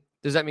that mean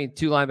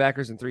 2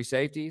 linebackers and 3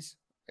 safeties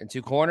and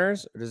 2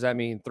 corners, or does that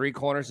mean 3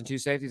 corners and 2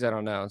 safeties? I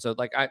don't know. And so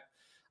like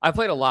I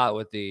played a lot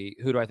with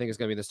who do I think is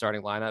going to be the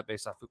starting lineup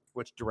based off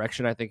which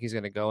direction I think he's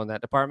going to go in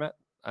that department.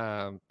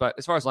 But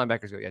as far as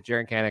linebackers go, yeah,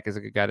 Jaren Kanak is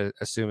a good guy to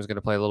assume is going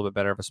to play a little bit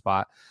better of a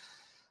spot.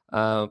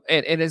 And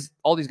as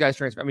all these guys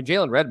transfer, I mean,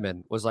 Jalen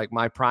Redmond was like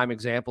my prime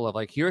example of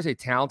like, here's a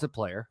talented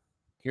player.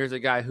 Here's a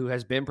guy who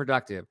has been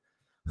productive,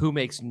 who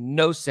makes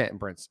no sense in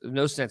Brent's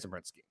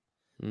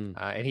scheme.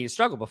 And he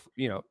struggled before,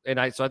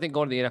 so I think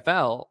going to the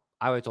NFL,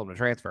 I always told him to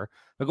transfer,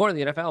 but going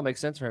to the NFL makes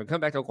sense for him. Come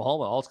back to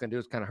Oklahoma, all it's going to do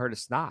is kind of hurt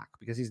his stock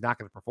because he's not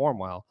going to perform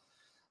well.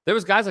 There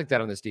was guys like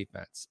that on this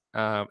defense.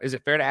 Is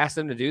it fair to ask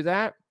them to do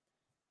that?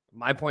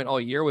 My point all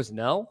year was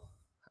no.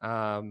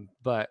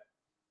 But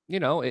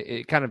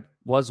it kind of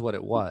was what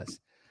it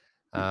was.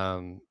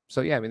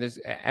 So yeah, I mean,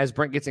 as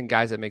Brent gets in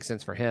guys that make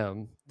sense for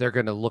him, they're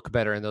going to look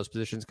better in those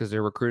positions because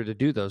they're recruited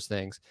to do those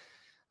things.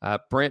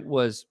 Brent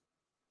was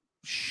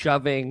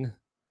shoving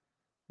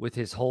with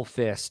his whole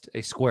fist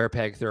a square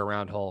peg through a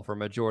round hole for a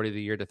majority of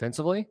the year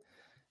defensively,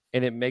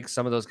 and it makes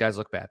some of those guys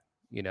look bad,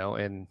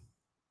 and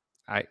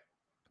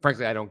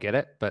frankly, I don't get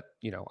it, but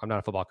I'm not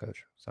a football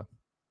coach. So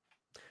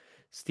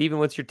Steven,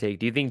 what's your take?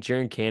 Do you think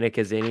Jaren Kanak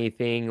has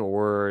anything,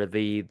 or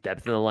the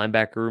depth in the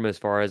linebacker room as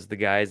far as the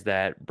guys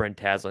that Brent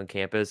has on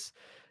campus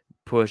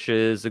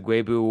pushes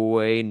Ugwoegbu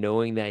away,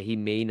 knowing that he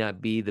may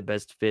not be the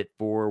best fit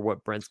for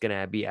what Brent's going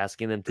to be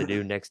asking them to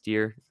do next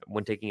year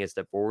when taking a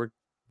step forward?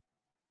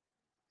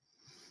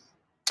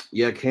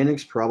 Yeah,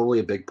 Koenig's probably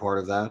a big part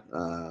of that.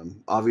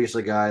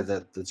 Obviously, a guy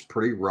that's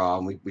pretty raw.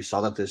 And we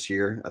saw that this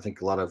year. I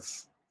think a lot of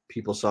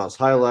people saw his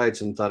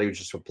highlights and thought he was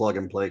just a plug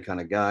and play kind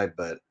of guy,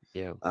 but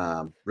Yeah.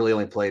 really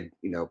only played,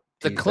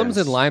 The Clemson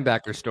defense.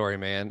 linebacker story,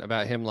 man,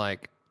 about him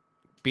like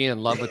being in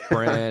love with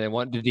Brent and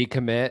wanting to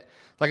decommit.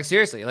 Like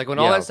seriously, like when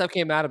all Yeah. that stuff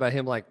came out about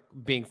him like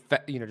being,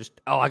 just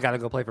I got to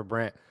go play for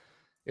Brent.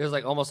 It was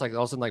like almost like all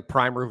of a sudden like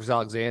prime Rufus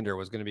Alexander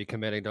was going to be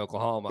committing to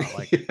Oklahoma.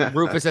 Like Yeah.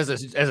 Rufus as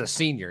a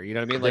senior, you know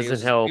what I mean? Like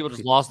Doesn't help. people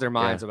just lost their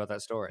minds about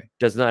that story.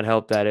 Does not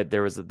help that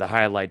there was the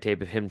highlight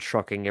tape of him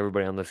trucking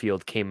everybody on the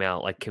field came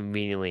out like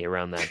conveniently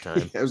around that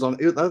time. It was on.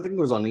 I think it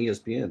was on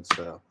ESPN.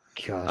 So,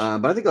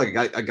 Gosh. but I think like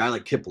a guy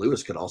like Kip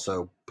Lewis could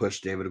also push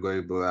David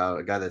Ogoyegbu out.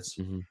 A guy that's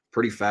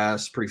pretty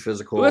fast, pretty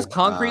physical. Who has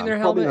concrete in their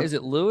probably helmet? not- Is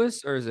it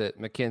Lewis or is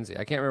it McKenzie?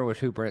 I can't remember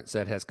who Brent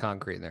said has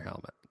concrete in their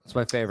helmet. It's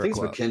my I favorite think it's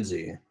quote.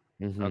 McKenzie.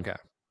 Mhm. Okay.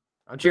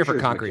 I'm cheering for Pretty sure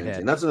it's concrete McKenzie. head.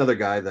 And that's another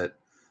guy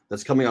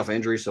that's coming off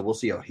injury, so we'll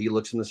see how he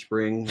looks in the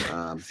spring.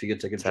 If he could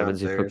take a jump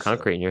Happens if you there. put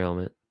concrete in your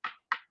helmet.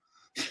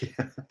 So.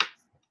 Yeah.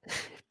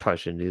 Probably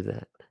shouldn't do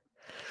that.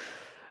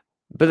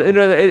 But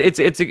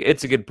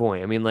it's a good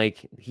point. I mean,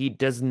 like he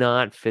does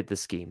not fit the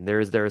scheme.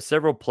 There are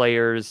several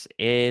players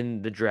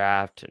in the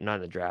draft, not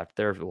in the draft.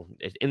 They're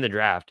in the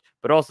draft,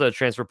 but also the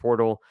transfer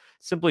portal.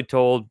 Simply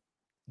told,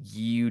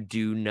 you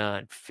do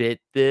not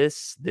fit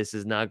this. This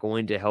is not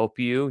going to help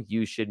you.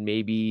 You should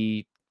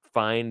maybe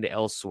find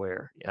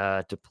elsewhere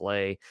to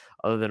play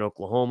other than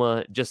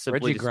Oklahoma. Just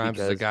simply Reggie Grimes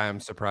is a because, guy I'm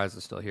surprised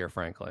is still here,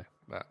 frankly.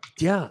 But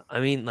yeah. I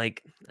mean, there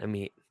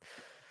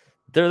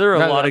are a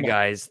No, lot of no.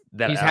 guys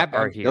that he's are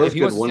happy. here. That was If he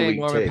good wants to stay, 1 week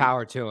more take.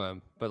 power to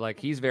him. But like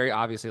he's very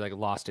obviously like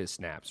lost his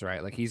snaps,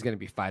 right? Like he's going to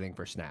be fighting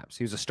for snaps.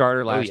 He was a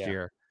starter last yeah.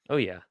 year. Oh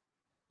yeah.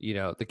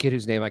 The kid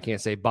whose name I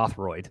can't say,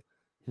 Bothroyd,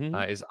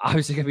 Mhm. is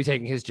obviously going to be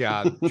taking his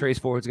job. Trace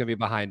Ford's going to be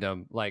behind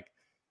him. Like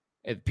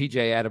PJ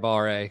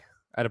Adebawore,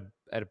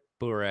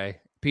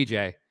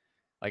 PJ,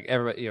 like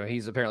everybody,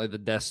 he's apparently the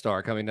Death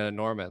Star coming down to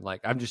Norman.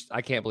 Like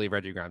I can't believe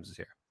Reggie Grimes is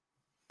here.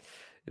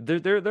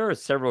 There are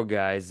several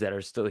guys that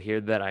are still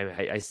here that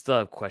I still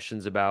have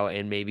questions about,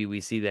 and maybe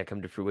we see that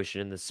come to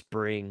fruition in the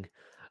spring.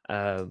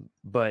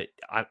 But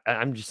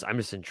I'm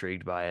just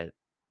intrigued by it.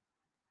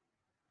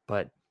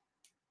 But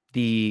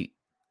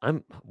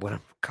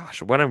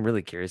what I'm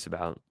really curious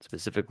about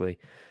specifically,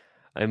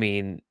 I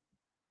mean,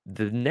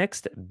 the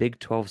next Big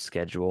 12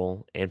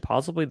 schedule and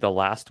possibly the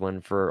last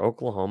one for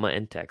Oklahoma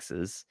and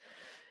Texas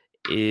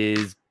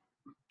is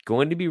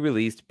going to be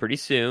released pretty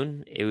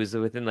soon. It was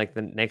within like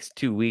the next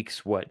 2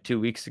 weeks, 2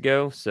 weeks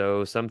ago.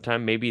 So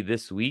sometime maybe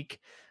this week,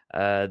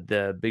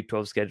 the Big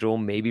 12 schedule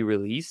may be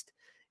released.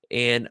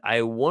 And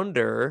I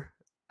wonder,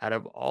 out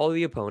of all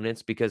the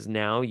opponents, because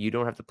now you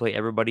don't have to play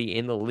everybody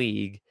in the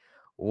league,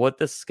 what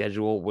the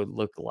schedule would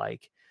look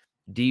like.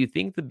 Do you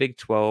think the Big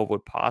 12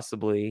 would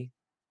possibly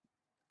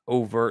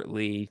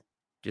overtly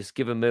just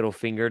give a middle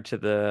finger to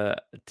the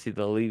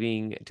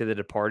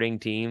departing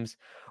teams,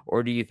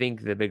 or do you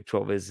think the Big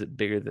 12 is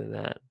bigger than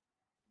that?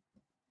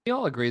 We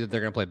all agree that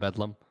they're going to play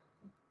Bedlam.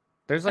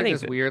 There's I like think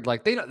this that- weird,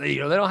 like they don't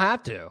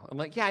have to. I'm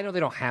like, yeah, I know they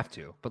don't have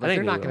to, but I like think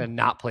they're they not going will. to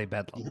not play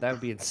Bedlam. That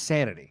would be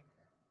insanity.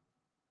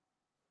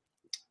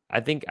 I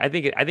think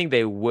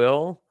they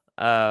will.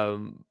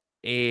 And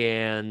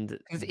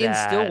It's in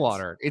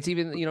Stillwater. It's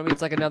even,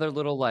 it's like another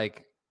little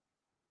like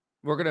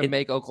we're going to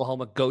make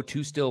Oklahoma go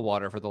to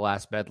Stillwater for the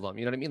last Bedlam.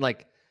 You know what I mean?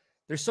 Like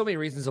there's so many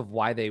reasons of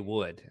why they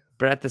would.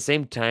 But at the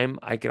same time,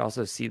 I could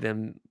also see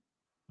them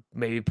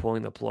maybe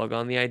pulling the plug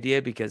on the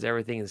idea because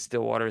everything in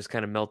Stillwater is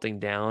kind of melting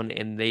down,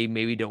 and they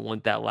maybe don't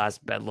want that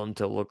last Bedlam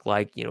to look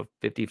like 55-10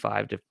 Some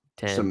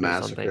or something.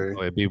 massacre.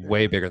 Oh, it'd be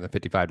way bigger than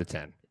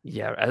 55-10.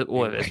 Yeah,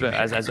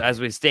 as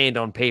we stand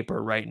on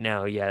paper right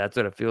now, yeah, that's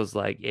what it feels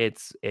like.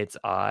 It's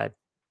odd.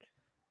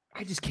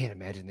 I just can't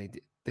imagine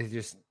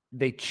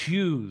they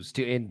choose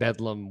to end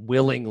Bedlam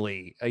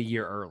willingly a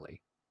year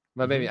early.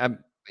 But maybe Mm-hmm.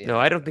 Yeah. No,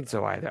 I don't think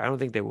so either. I don't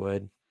think they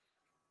would.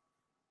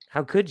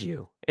 How could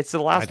you? It's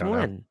the last don't know.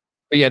 one.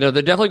 But yeah, no,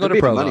 they're definitely going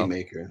It'd to be a Provo.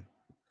 moneymaker.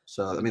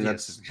 So I mean,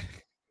 Yes.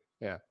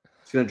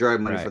 it's going to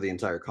drive money Right. for the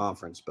entire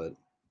conference. But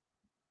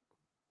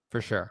For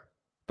sure.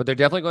 But they're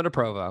definitely going to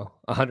Provo,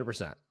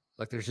 100%.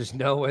 Like, there's just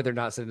no way they're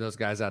not sending those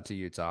guys out to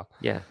Utah.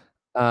 Yeah.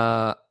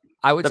 I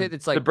would say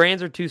it's like the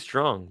brands are too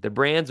strong. The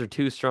brands are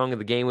too strong, and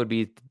the game would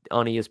be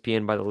on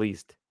ESPN by the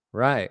least.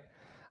 right.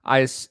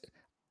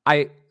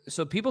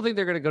 So people think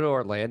they're going to go to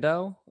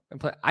Orlando and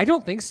play. I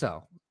don't think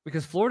so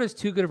because Florida is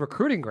too good of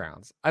recruiting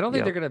grounds. I don't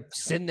think Yep. they're going to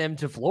send them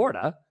to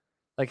Florida.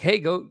 Like, hey,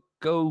 go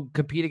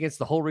compete against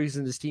the whole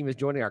reason this team is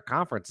joining our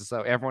conference,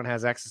 so everyone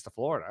has access to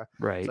Florida.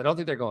 Right. So I don't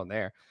think they're going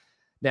there.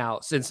 Now,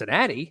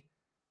 Cincinnati,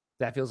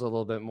 that feels a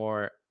little bit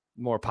more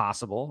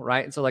possible,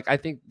 right? And so, like, I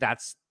think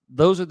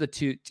those are the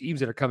two teams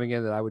that are coming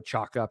in that I would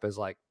chalk up as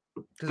like,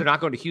 because they're not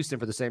going to Houston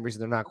for the same reason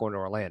they're not going to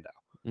Orlando.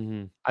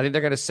 Mm-hmm. I think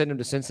they're going to send them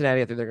to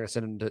Cincinnati. I think they're going to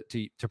send them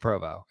to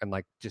Provo and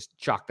like just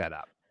chalk that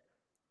up.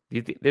 Do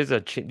you think there's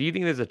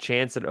a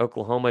chance that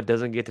Oklahoma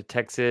doesn't get to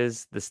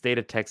Texas, the state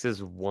of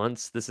Texas,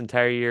 once this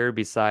entire year,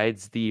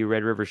 besides the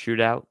Red River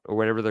Shootout or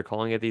whatever they're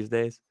calling it these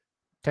days?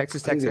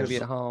 Texas I think Tech's going to be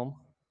there's- at home.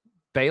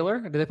 Baylor?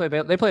 Did they play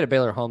Baylor? They played at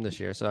Baylor home this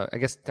year, so I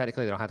guess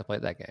technically they don't have to play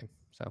that game.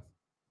 So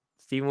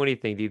Steven, what do you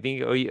think? Do you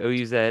think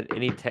OU's at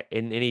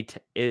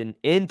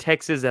in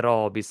Texas at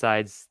all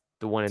besides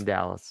the one in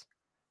Dallas,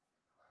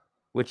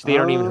 which they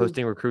aren't even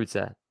hosting recruits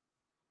at?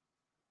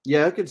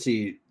 Yeah, I could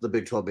see the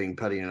Big 12 being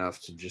petty enough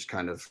to just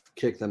kind of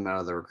kick them out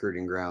of the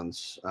recruiting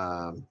grounds.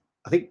 I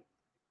think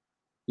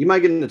you might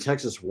get into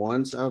Texas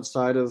once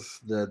outside of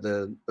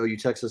the OU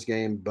Texas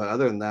game, but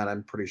other than that,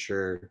 I'm pretty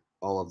sure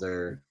all of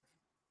their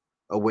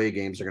away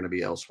games are going to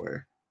be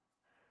elsewhere.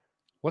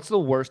 what's the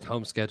worst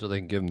home schedule they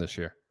can give them this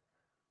year?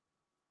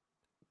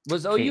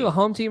 Was OU Can't- a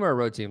home team or a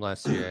road team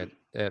last year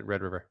at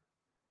Red River?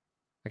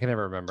 I can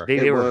never remember.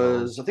 They were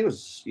home. I think it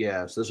was,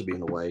 yeah, so this would be in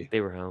the way.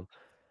 They were home.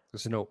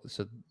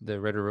 So the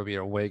Red River will be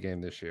an away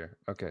game this year.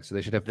 Okay, so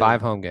they should have The-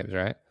 5 home games,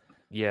 right?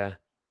 Yeah.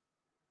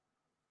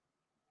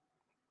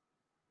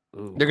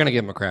 Ooh. They're gonna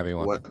give them a crappy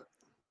one. What? I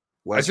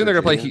West assume they're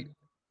gonna play. Virginia?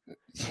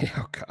 Yeah,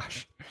 oh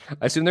gosh,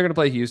 I assume they're gonna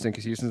play Houston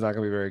because Houston's not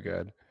gonna be very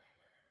good.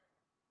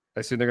 I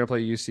assume they're gonna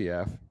play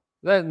UCF.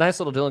 That nice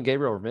little Dylan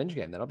Gabriel revenge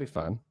game. That'll be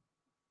fun.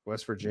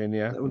 West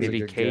Virginia. That would be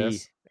Maybe a good KU.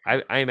 guess.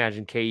 I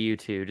imagine KU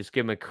too. Just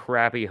give them a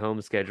crappy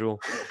home schedule,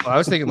 Well, I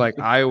was thinking like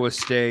Iowa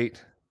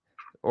State,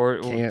 or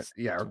or same Kansas.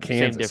 something like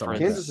difference. that.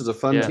 Kansas is a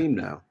fun Yeah. team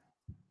now.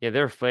 yeah, they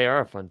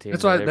are a fun team.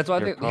 That's though. why. They're- That's why I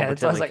they're think. Yeah,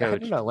 that's why I was like, I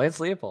competently don't know. Lance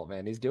Leopold,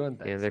 man, he's doing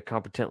things. Yeah, they're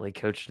competently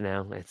coached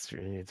now.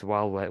 It's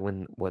wild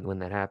when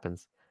that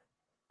happens.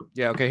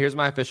 Yeah. Okay. Here's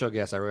my official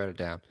guess. I wrote it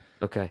down.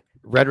 Okay.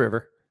 Red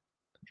River,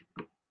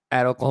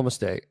 at Oklahoma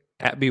State,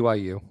 at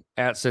BYU,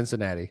 at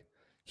Cincinnati,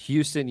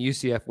 Houston,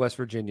 UCF, West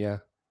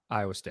Virginia,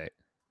 Iowa State.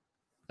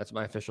 That's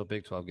my official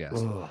Big 12 guess.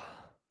 Ugh.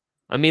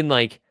 I mean,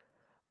 like,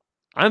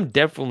 I'm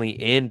definitely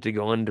into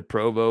going to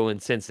Provo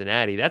and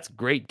Cincinnati. That's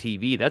great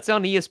TV. That's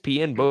on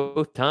ESPN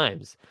both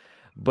times.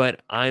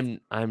 But I'm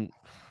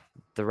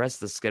the rest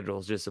of the schedule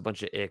is just a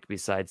bunch of ick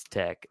besides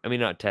Tech. I mean,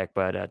 not Tech,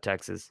 but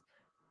Texas.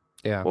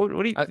 Yeah. What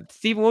do you, I-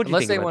 Steven? What do you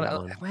Unless think they about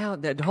want that to, one?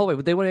 well, the whole way,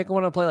 would they want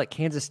to play like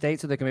Kansas State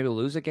so they can maybe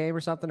lose a game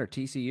or something, or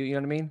TCU? You know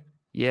what I mean?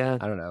 Yeah,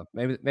 I don't know.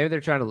 Maybe they're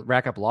trying to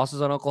rack up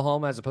losses on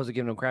Oklahoma as opposed to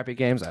giving them crappy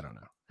games. I don't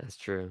know. that's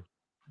true.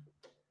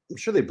 I'm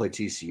sure they play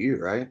TCU,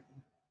 right?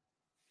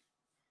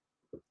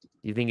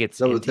 You think it's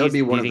That in would- that would be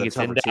do one you of think the it's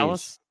in tougher teams.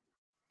 Dallas?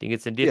 Think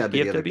it's in Yeah, but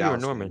you got a DFW or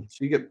Dallas Norman? game.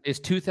 So you get Is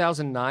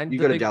 2009 You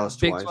the go to Big, Dallas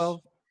Big twice.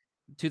 12?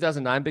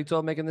 2009 Big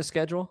 12 making this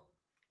schedule?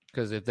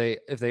 Because if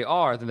they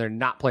are, then they're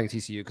not playing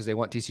TCU because they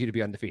want TCU to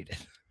be undefeated.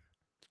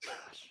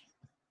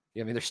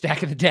 Yeah, I mean they're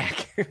stacking the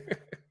deck.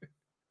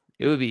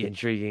 It would be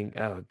intriguing.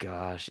 Oh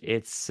gosh,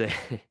 it's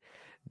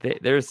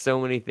there's so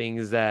many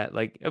things that,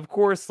 like, of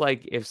course,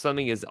 like if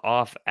something is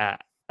off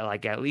at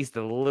least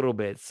a little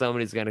bit,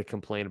 somebody's going to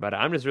complain about it.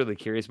 I'm just really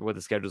curious about what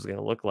the schedule is going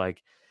to look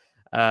like.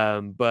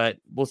 But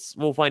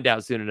we'll find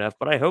out soon enough.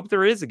 But I hope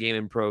there is a game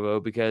in Provo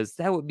because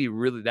that would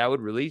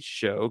really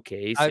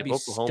showcase I'd if be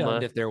Oklahoma.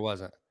 stunned if there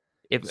wasn't.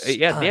 Yeah,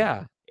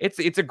 stunned.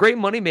 it's a great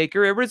moneymaker.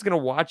 Everybody's going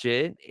to watch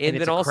it, and it's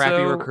then a also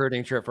crappy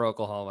recruiting trip for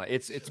Oklahoma.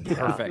 It's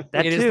perfect.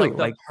 that It is too. like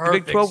the Big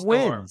perfect 12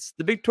 storm. wins.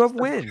 The Big 12 It's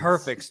the wins.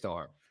 Perfect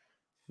storm.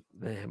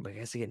 Man, but I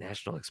guess you get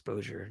national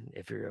exposure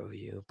if you're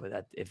OU. But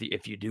that if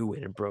you do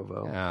win in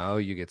Provo, Oh,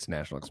 you get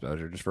national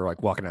exposure just for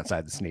like walking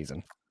outside and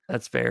sneezing.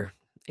 that's fair.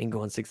 And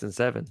going 6 and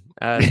 7.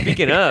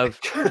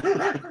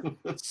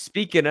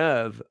 Speaking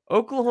of,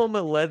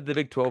 Oklahoma led the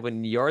Big 12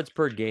 in yards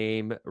per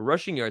game,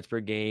 rushing yards per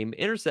game,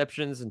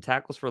 interceptions, and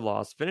tackles for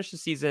loss. Finished the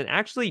season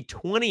actually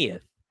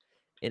 20th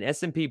in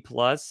S&P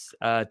Plus,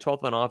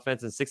 12th on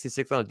offense and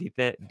 66th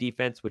on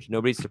defense, which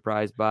nobody's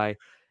surprised by,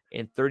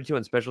 and 32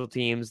 on special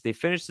teams. They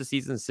finished the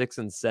season 6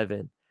 and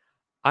 7.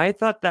 I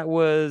thought that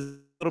was a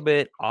little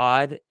bit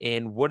odd.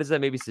 And what does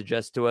that maybe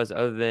suggest to us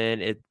other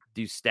than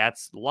do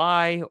stats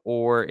lie,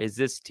 or is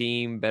this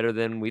team better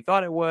than we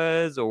thought it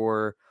was,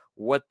 or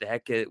what the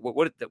heck?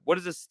 What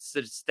does this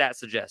stat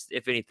suggest,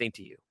 if anything,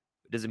 to you?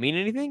 Does it mean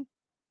anything?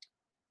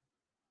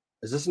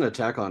 Is this an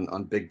attack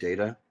on big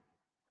data?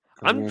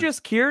 I'm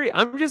just curious.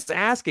 I'm just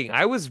asking.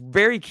 I was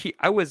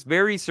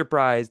very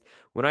surprised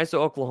when I saw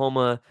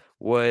Oklahoma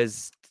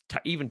was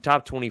even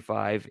top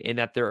 25 and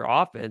that their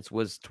offense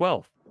was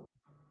 12th.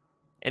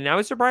 And I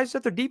was surprised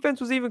that their defense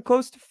was even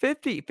close to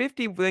 50,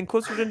 then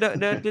closer to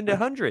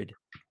 100. The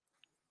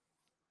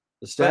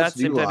But stats that's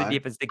do sometimes the lie.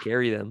 defense to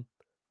carry them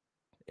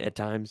at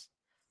times.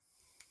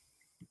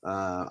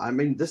 I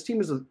mean, this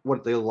team is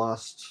they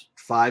lost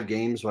 5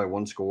 games by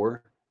 1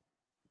 score,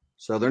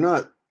 so they're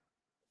not.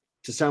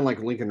 To sound like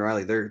Lincoln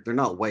Riley, they're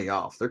not way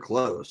off. They're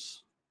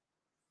close.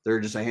 They're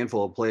just a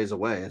handful of plays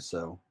away.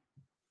 So,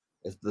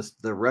 if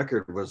the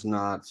record was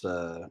not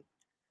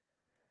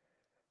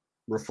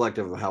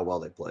reflective of how well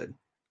they played.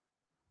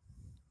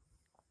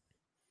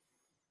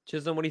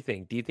 Chisholm, what do you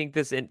think? Do you think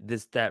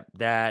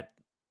that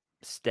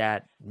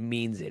stat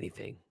means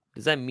anything?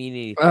 Does that mean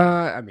anything?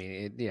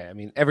 I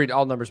mean,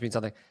 all numbers mean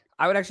something.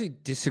 I would actually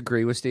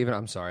disagree with Steven.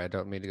 I'm sorry, I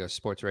don't mean to go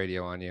sports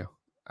radio on you,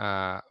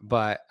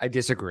 but I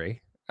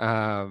disagree.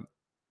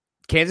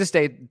 Kansas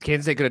State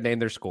could have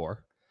named their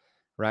score,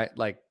 right?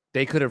 Like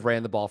they could have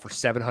ran the ball for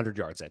 700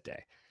 yards that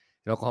day.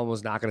 and Oklahoma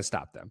was not going to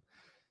stop them.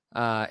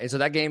 And so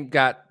that game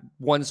got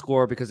one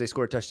score because they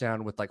scored a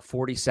touchdown with like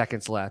 40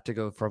 seconds left to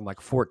go from like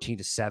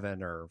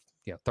 14-7 or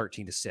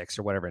 13-6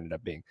 or whatever it ended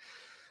up being.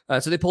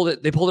 So they pulled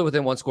it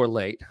within one score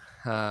late,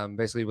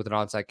 basically with an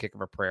onside kick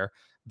of a prayer.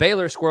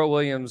 Baylor, Squirrel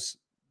Williams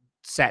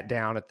sat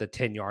down at the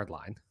 10-yard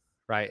line,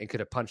 right, and could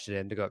have punched it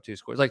in to go up 2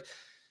 scores. Like,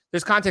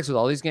 there's context with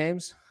all these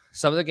games.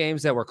 Some of the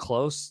games that were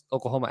close,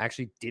 Oklahoma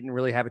actually didn't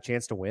really have a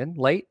chance to win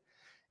late.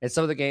 And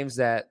some of the games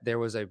that there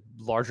was a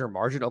larger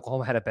margin,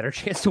 Oklahoma had a better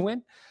chance to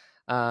win.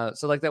 So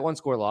like that one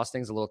score loss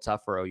thing's a little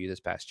tough for OU this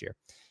past year.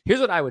 Here's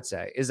what I would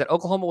say is that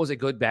Oklahoma was a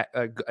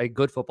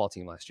good football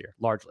team last year,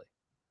 largely.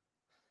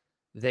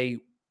 They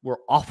were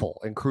awful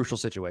in crucial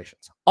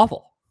situations.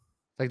 Awful.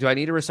 Like, do I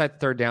need to recite the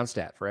third down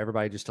stat for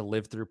everybody just to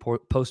live through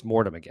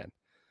post-mortem again?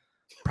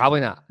 Probably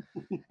not.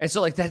 And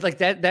so why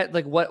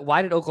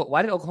did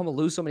Oklahoma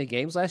lose so many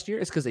games last year?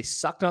 It's because they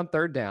sucked on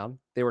third down.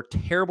 They were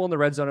terrible in the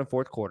red zone in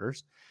fourth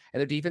quarters, and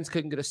their defense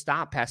couldn't get a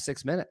stop past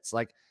 6 minutes.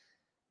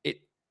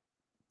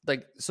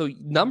 So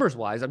numbers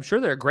wise, I'm sure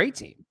they're a great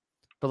team,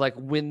 but like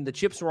when the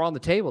chips were on the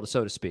table,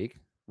 so to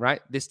speak, right?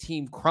 This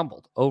team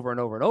crumbled over and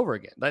over and over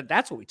again.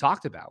 That's what we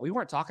talked about. We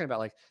weren't talking about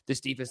like this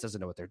defense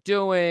doesn't know what they're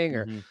doing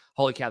or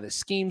holy cow, this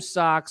scheme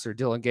sucks or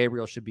Dylan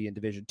Gabriel should be in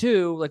Division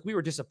II. Like we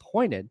were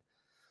disappointed,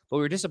 but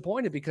we were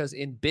disappointed because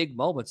in big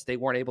moments, they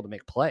weren't able to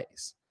make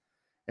plays.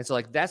 And so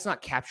like, that's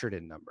not captured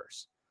in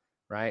numbers,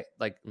 right?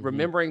 Like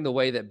remembering the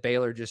way that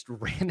Baylor just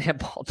ran that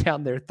ball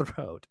down their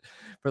throat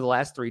for the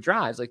last 3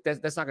 drives, like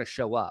that's not going to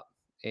show up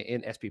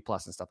in SP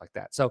Plus and stuff like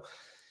that. So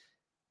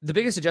the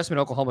biggest adjustment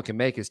Oklahoma can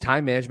make is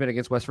time management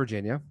against West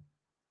Virginia,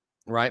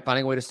 right?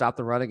 Finding a way to stop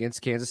the run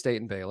against Kansas State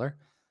and Baylor,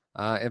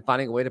 and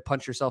finding a way to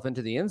punch yourself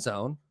into the end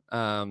zone,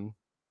 in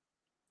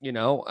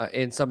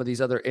some of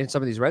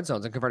these red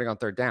zones and converting on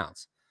third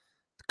downs.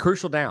 The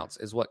crucial downs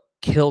is what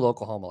killed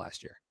Oklahoma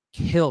last year.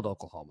 Killed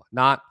Oklahoma.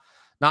 Not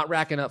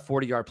racking up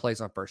 40-yard plays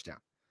on first down.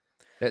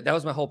 That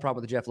was my whole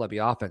problem with the Jeff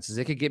Lebby offense is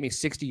it could get me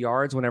 60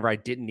 yards whenever I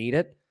didn't need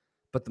it.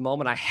 But the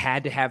moment I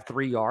had to have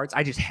 3 yards,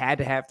 I just had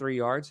to have 3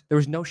 yards. There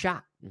was no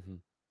shot.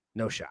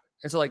 No shot.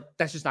 And so, like,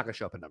 that's just not going to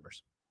show up in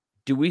numbers.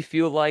 Do we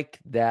feel like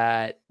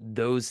that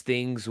those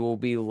things will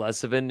be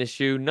less of an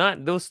issue?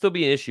 They'll still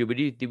be an issue, but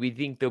do we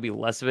think there'll be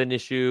less of an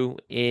issue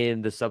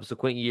in the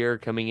subsequent year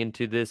coming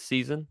into this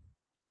season?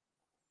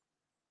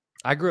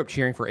 I grew up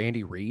cheering for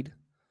Andy Reid.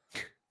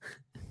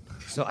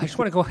 So I just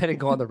want to go ahead and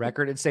go on the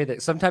record and say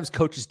that sometimes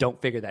coaches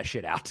don't figure that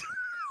shit out.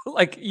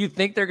 Like you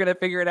think they're going to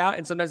figure it out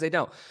and sometimes they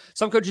don't.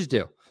 Some coaches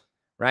do.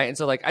 Right. And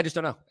so like, I just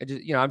don't know.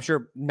 I'm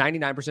sure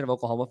 99% of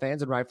Oklahoma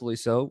fans and rightfully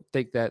so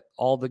think that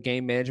all the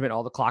game management,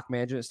 all the clock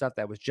management stuff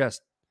that was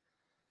just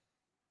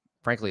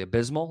frankly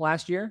abysmal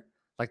last year,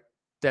 like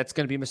that's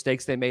going to be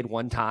mistakes they made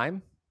one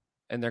time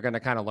and they're going to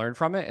kind of learn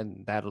from it.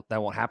 And that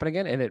won't happen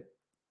again. And it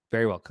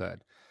very well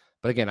could.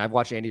 But again, I've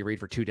watched Andy Reid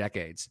for 2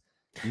 decades.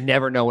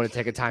 Never know when to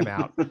take a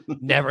timeout.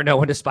 Never know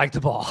when to spike the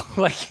ball.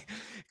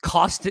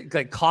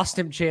 Cost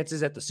him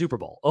chances at the Super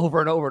Bowl over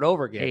and over and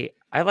over again. Hey,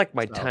 I like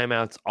my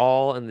timeouts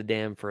all in the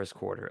damn first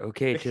quarter.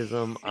 Okay,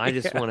 Chisholm. I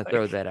just want to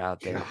throw that out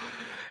there.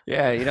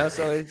 Yeah,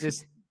 so it's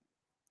just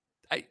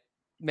I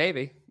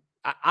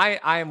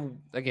am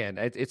again,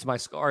 it's my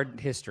scarred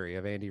history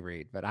of Andy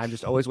Reid, but I'm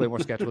just always way more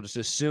skeptical just to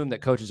assume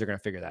that coaches are going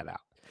to figure that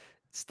out.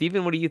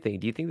 Steven, what do you think?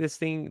 Do you think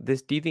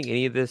do you think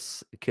any of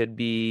this could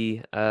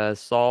be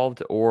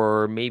solved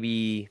or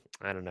maybe,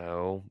 I don't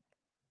know,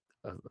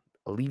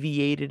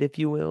 alleviated, if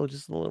you will,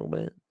 just a little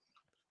bit?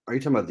 Are you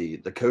talking about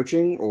the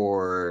coaching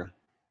or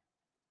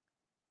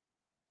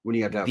when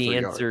you have to have the 3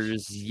 answer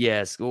yards? is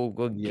yes.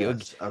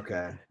 Yes.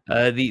 Okay.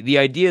 The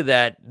idea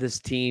that this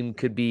team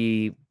could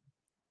be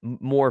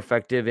more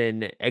effective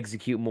and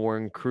execute more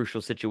in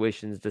crucial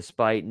situations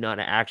despite not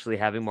actually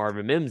having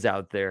Marvin Mims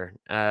out there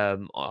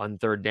on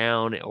third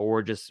down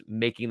or just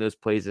making those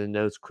plays in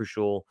those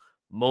crucial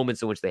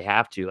moments in which they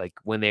have to, like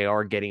when they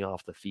are getting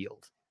off the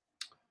field.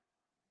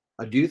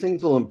 I do think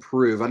they'll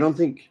improve. I don't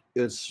think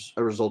it's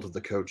a result of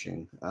the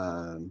coaching.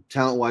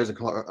 Talent-wise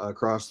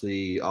across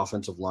the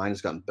offensive line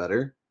has gotten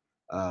better.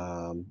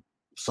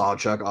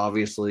 Sawchuk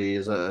obviously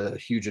is a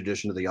huge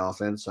addition to the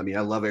offense. I mean,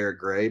 I love Eric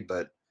Gray,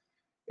 but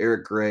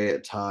Eric Gray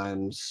at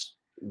times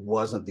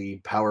wasn't the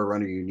power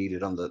runner you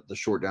needed on the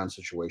short down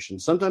situation.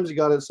 Sometimes he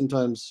got it.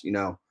 Sometimes,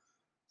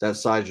 that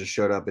side just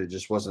showed up. It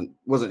just wasn't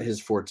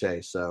his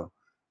forte. So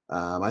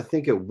I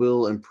think it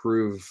will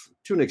improve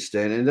to an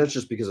extent. And that's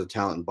just because of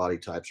talent and body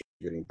types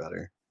are getting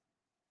better.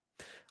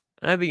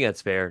 I think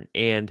that's fair.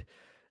 And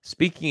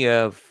speaking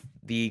of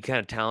the kind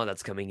of talent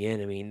that's coming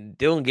in, I mean,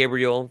 Dylan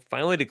Gabriel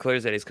finally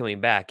declares that he's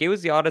coming back. It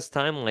was the oddest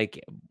time, like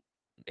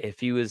if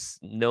he was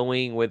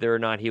knowing whether or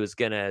not he was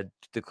going to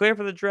declare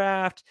for the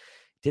draft,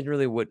 didn't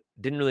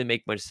really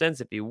make much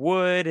sense if he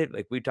would.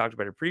 Like we talked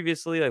about it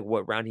previously, like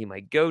what round he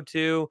might go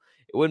to.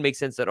 It wouldn't make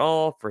sense at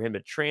all for him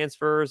to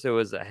transfer. So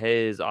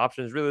his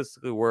options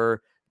realistically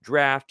were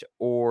draft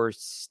or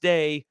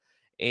stay,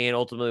 and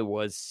ultimately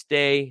was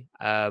stay.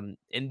 And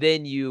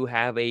then you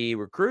have a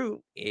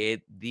recruit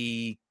at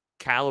the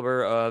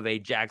caliber of a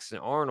Jackson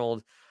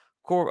Arnold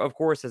of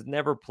course, has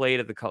never played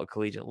at the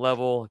collegiate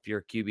level. If you're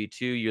a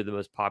QB2, you're the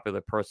most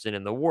popular person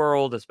in the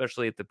world,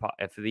 especially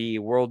if the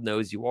world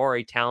knows you are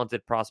a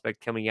talented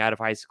prospect coming out of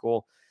high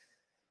school.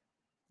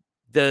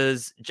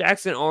 Does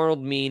Jackson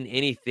Arnold mean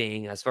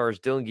anything as far as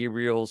Dillon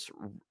Gabriel's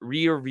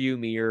rear view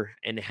mirror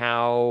and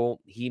how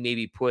he may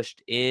be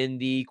pushed in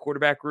the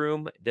quarterback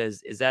room?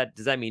 Does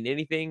that mean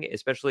anything,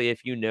 especially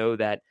if you know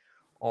that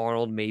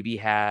Arnold maybe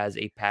has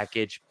a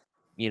package,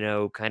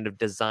 kind of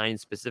designed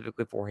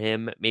specifically for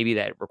him, maybe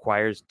that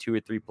requires 2 or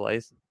 3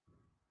 plays?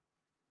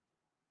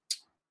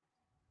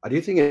 I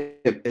do think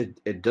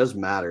it does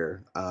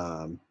matter.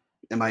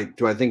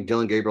 Do I think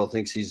Dillon Gabriel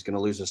thinks he's going to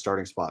lose his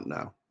starting spot?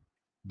 No.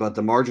 But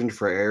the margin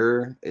for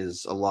error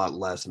is a lot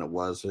less than it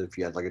was if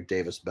you had like a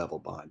Davis Bevel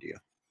behind you.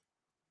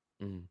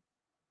 Mm.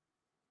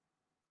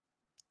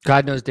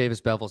 God knows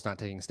Davis Bevel's not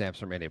taking snaps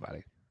from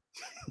anybody.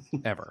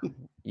 Ever.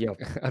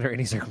 Yep. Under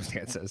any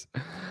circumstances.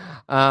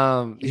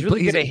 He's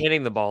really good at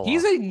hitting the ball.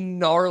 He's a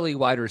gnarly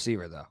wide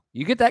receiver, though.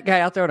 You get that guy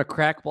out there on a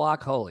crack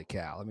block, holy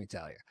cow, let me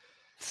tell you.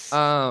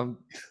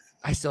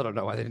 I still don't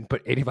know why they didn't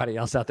put anybody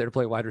else out there to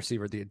play wide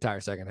receiver the entire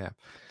second half.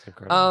 It's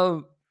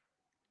incredible.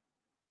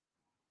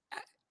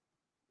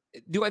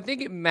 Do I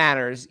think it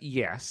matters?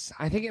 Yes.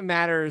 I think it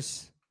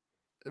matters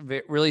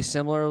really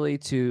similarly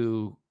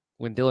to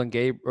when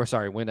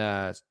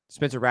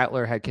Spencer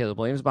Rattler had Caleb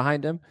Williams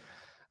behind him,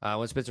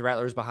 when Spencer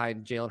Rattler was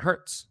behind Jalen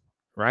Hurts,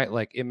 right?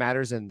 Like it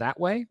matters in that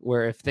way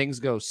where if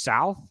things go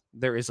south,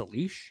 there is a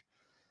leash.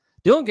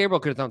 Dillon Gabriel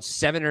could have thrown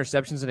 7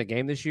 interceptions in a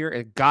game this year,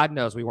 and God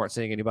knows we weren't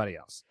seeing anybody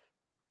else.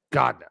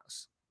 God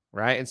knows,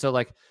 right? And so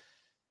like,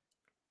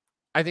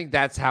 I think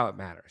that's how it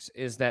matters,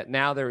 is that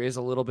now there is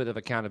a little bit of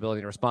accountability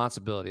and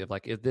responsibility of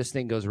like, if this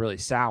thing goes really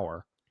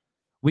sour,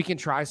 we can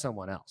try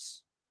someone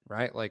else,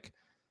 right? Like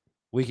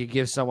we could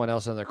give someone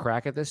else another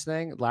crack at this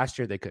thing. Last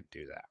year, they couldn't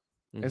do that.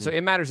 Mm-hmm. And so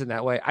it matters in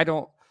that way. I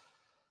don't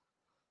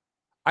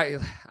know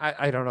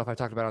if I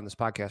talked about it on this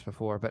podcast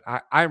before, but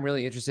I'm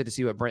really interested to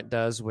see what Brent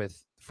does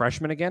with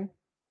freshmen again,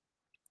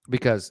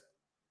 because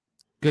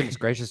goodness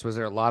gracious, was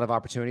there a lot of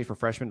opportunity for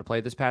freshmen to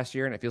play this past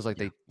year? And it feels like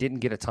they didn't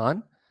get a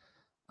ton.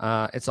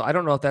 And so I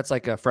don't know if that's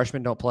like a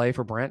freshman don't play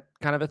for Brent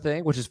kind of a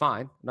thing, which is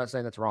fine. I'm not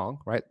saying that's wrong,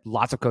 right?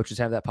 Lots of coaches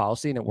have that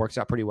policy and it works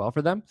out pretty well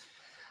for them.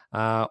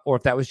 Or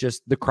if that was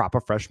just the crop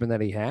of freshmen that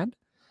he had.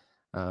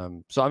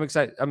 So I'm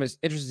excited. I'm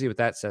interested to see what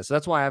that says. So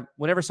that's why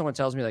whenever someone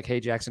tells me like, hey,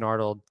 Jackson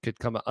Arnold could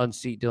come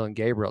unseat Dillon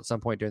Gabriel at some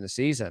point during the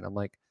season, I'm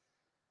like,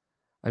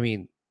 I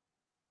mean,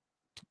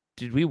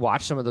 did we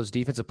watch some of those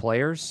defensive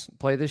players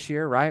play this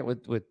year, right?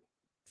 With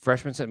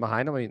freshmen sitting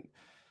behind them? I mean,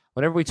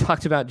 whenever we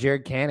talked about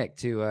Jared Kanek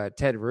to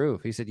Ted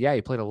Roof, he said, yeah,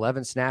 he played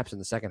 11 snaps in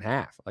the second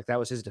half. Like that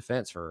was his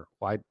defense for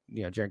why,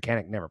 Jared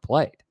Kanek never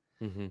played.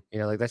 Mm-hmm.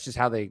 Like that's just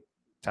how they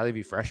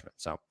view freshmen.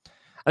 So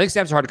I think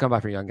snaps are hard to come by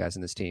for young guys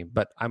in this team,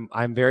 but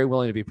I'm very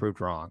willing to be proved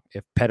wrong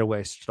if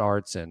Petaway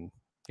starts and,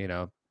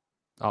 a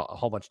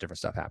whole bunch of different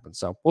stuff happens.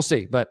 So we'll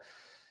see. But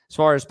as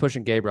far as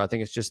pushing Gabriel, I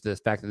think it's just the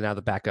fact that now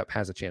the backup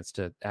has a chance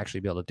to actually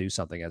be able to do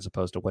something as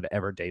opposed to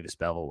whatever Davis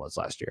Bevel was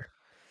last year.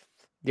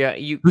 Yeah,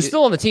 who's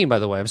still on the team, by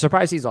the way. I'm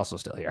surprised he's also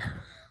still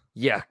here.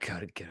 Yeah,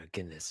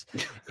 goodness.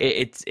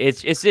 It's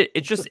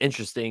just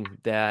interesting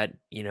that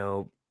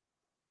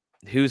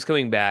who's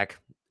coming back,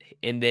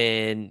 and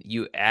then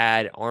you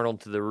add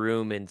Arnold to the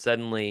room, and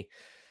suddenly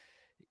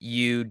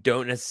you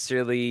don't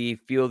necessarily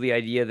feel the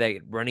idea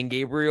that running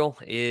Gabriel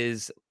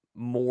is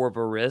more of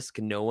a risk,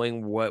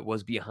 knowing what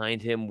was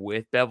behind him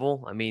with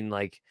Bevel. I mean,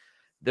 like,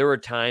 there were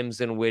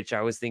times in which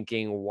I was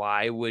thinking,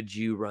 why would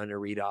you run a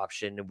read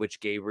option in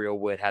which Gabriel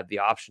would have the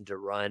option to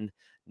run,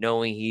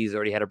 knowing he's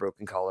already had a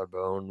broken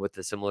collarbone with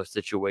a similar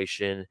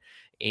situation,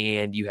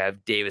 and you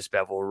have Davis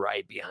Bevel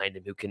right behind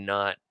him who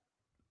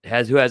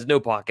has no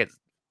pocket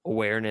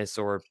awareness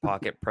or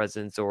pocket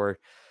presence or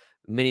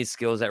many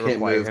skills that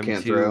require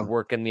him to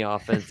work in the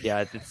offense.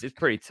 Yeah, it's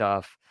pretty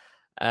tough.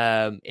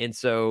 And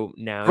so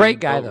now, great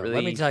guy though.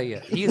 Let me tell you,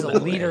 he's a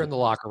leader in the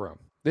locker room.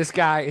 This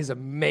guy is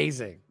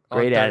amazing.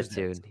 Great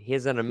attitude. He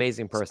has an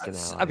amazing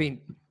personality. I mean,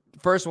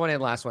 first one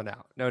in, last one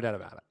out. No doubt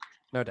about it.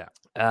 No doubt.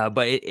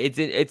 But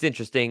it's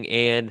interesting,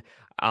 and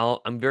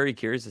I'm very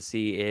curious to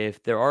see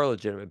if there are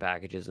legitimate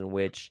packages in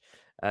which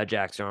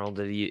Jackson Arnold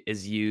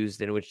is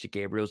used, in which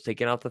Gabriel's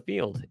taken off the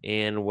field,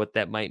 and what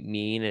that might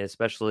mean,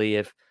 especially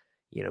if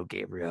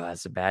Gabriel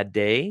has a bad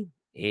day,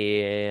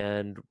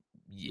 and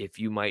if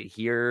you might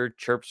hear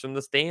chirps from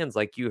the stands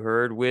like you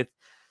heard with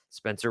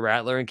Spencer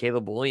Rattler and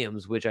Caleb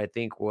Williams, which I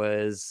think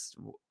was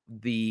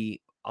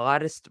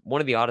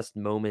one of the oddest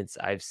moments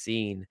I've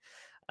seen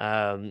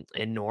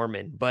in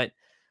Norman. But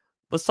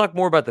let's talk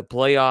more about the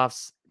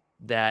playoffs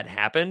that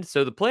happened.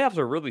 So the playoffs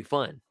are really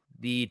fun.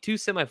 The 2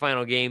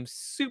 semifinal games,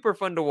 super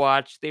fun to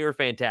watch. They were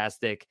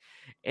fantastic.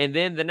 And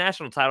then the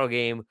national title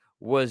game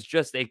was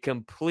just a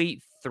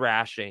complete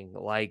thrashing,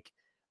 like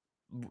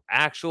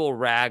actual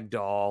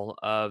ragdoll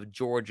of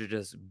Georgia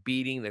just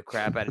beating the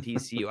crap out of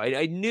TCU.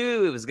 I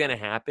knew it was going to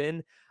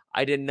happen.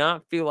 I did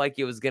not feel like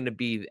it was going to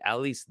be at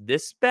least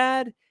this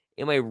bad.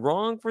 Am I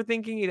wrong for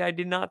thinking it? I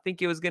did not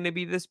think it was going to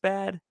be this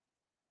bad.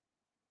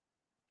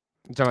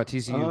 You talking about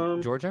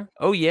TCU, Georgia?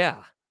 Oh yeah.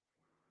 I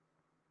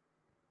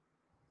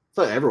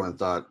thought everyone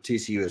thought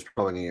TCU was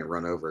probably going to get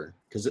run over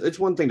because it's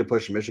one thing to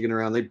push Michigan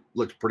around. They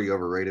looked pretty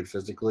overrated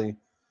physically.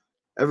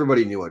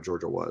 Everybody knew what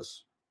Georgia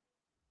was.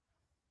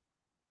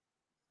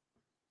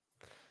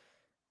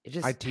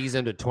 I teased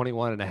them to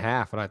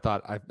 21.5, and I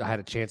thought I had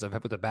a chance of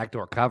with a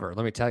backdoor cover.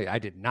 Let me tell you, I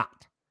did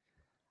not.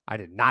 I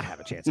did not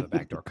have a chance of a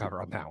backdoor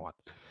cover on that one.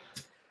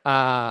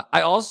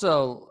 I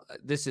also,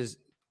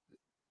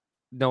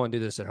 no one do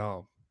this at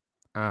home.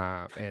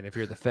 And if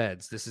you're the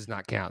feds, this does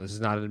not count. This is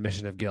not an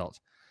admission of guilt.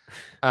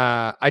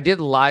 I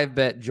did live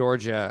bet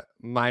Georgia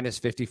minus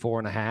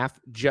 54.5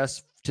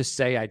 just to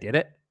say I did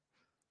it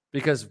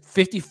because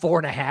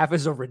 54.5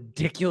 is a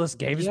ridiculous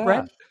game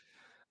spread.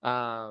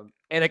 And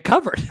it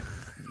covered.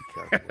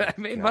 I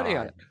made money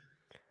on it.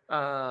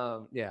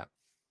 Yeah.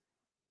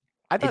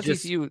 I thought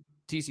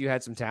TCU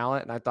had some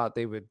talent, and I thought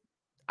they would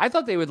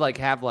like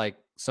have like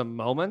some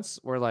moments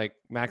where like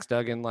Max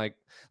Duggan like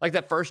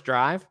that first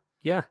drive.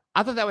 Yeah.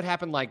 I thought that would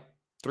happen like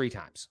 3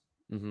 times.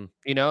 Mm-hmm.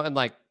 You know, and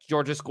like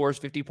Georgia scores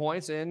 50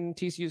 points and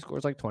TCU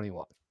scores like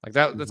 21. Like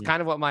that's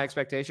kind of what my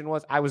expectation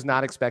was. I was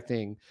not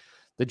expecting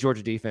the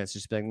Georgia defense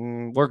just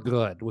being, we're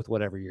good with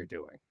whatever you're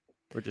doing.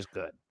 We're just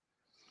good.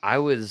 I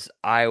was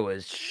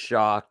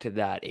shocked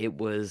that it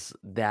was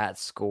that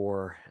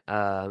score.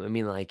 I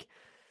mean, like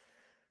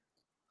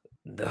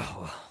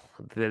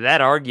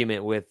that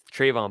argument with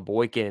Trayvon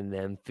Boykin and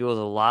them feels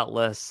a lot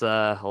less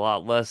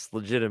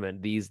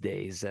legitimate these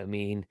days. I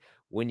mean,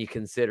 when you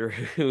consider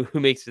who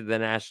makes it the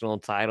national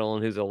title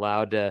and who's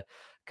allowed to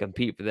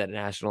compete for that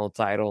national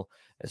title,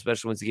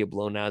 especially once you get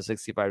blown out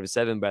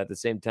 65-7. But at the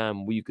same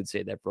time, you could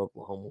say that for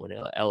Oklahoma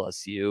and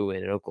LSU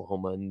and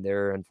Oklahoma and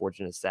their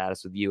unfortunate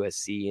status with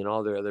USC and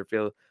all their other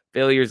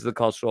failures of the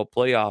cultural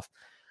playoff.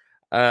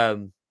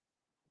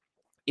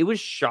 It was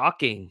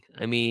shocking.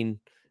 I mean,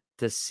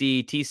 to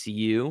see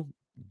TCU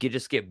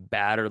just get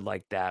battered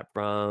like that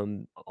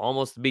from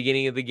almost the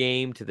beginning of the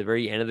game to the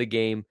very end of the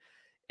game.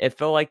 It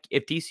felt like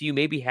if TCU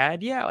maybe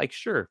had,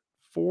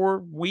 4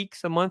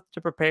 weeks, a month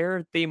to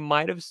prepare, they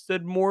might have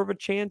stood more of a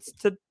chance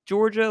to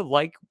Georgia,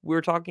 like we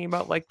were talking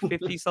about, like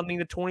 50-something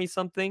to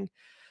 20-something.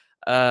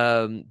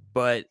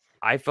 But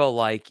I felt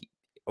like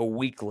a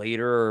week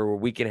later or a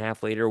week and a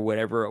half later,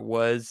 whatever it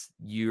was,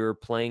 you're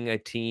playing a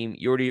team.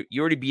 You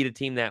already beat a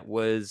team that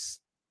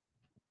was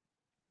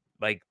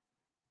like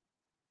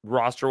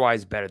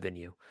roster-wise better than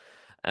you.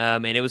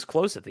 And it was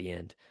close at the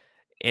end.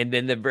 And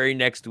then the very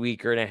next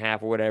week or and a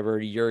half or whatever,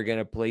 you're going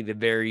to play the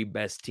very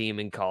best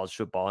team in college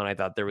football. And I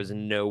thought there was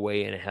no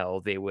way in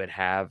hell they would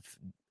have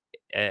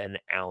an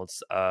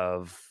ounce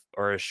of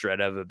or a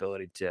shred of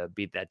ability to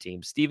beat that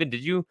team. Steven,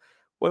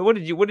 what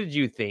did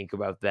you think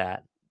about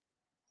that?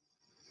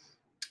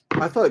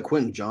 I thought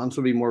Quentin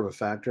Johnson would be more of a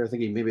factor. I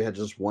think he maybe had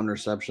just 1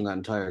 reception that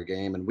entire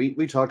game. And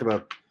we talked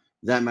about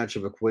that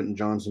matchup of Quentin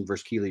Johnson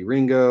versus Keely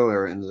Ringo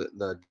or in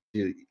the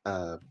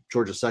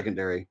Georgia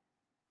secondary.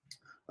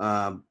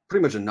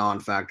 Pretty much a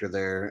non-factor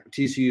there.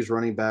 TCU's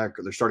running back,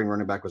 their starting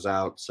running back was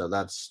out, so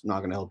that's not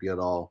going to help you at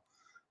all.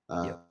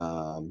 And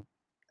I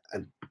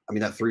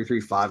mean, that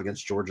 3-3-5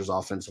 against Georgia's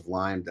offensive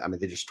line, I mean,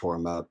 they just tore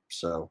them up.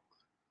 So,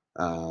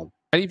 how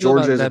do you feel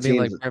about that being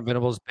like Brent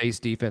Venables' base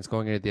defense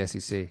going into the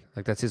SEC?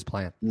 Like that's his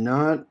plan.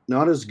 Not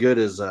as good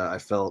as I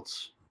felt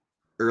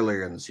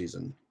earlier in the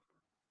season.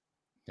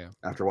 Yeah.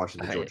 After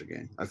watching the Georgia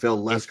game, I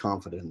feel less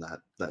confident in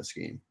that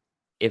scheme.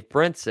 If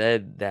Brent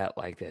said that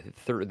like the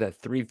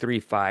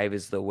 3-3-5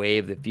 is the way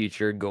of the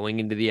future going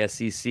into the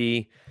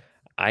SEC,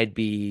 I'd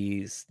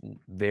be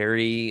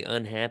very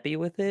unhappy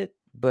with it.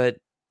 But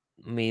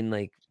I mean,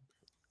 like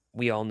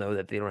we all know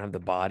that they don't have the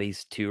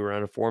bodies to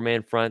run a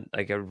 4-man front,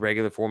 like a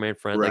regular 4-man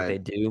front, Right. like they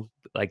do,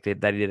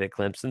 that he did at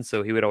Clemson.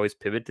 So he would always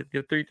pivot to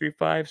the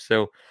 3-3-5.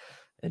 So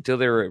until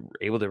they were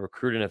able to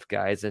recruit enough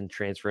guys and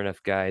transfer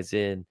enough guys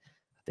in,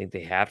 I think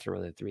they have to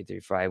run the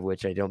 3-3-5,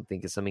 which I don't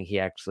think is something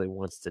he actually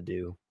wants to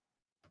do.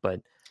 But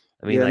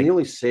I mean, the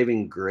only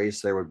saving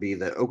grace there would be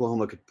that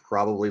Oklahoma could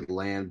probably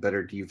land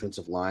better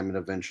defensive linemen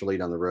eventually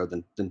down the road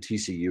than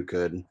TCU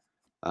could.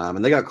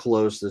 And they got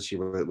close this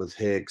year with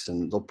Hicks,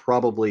 and they'll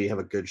probably have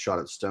a good shot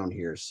at Stone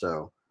here.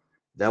 So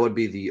that would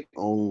be the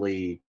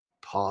only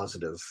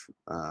positive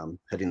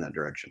heading that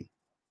direction.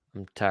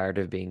 I'm tired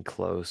of being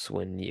close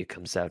when it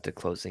comes out to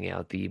closing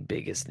out the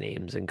biggest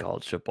names in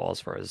college football as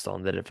far as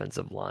on the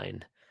defensive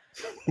line.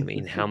 I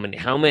mean, how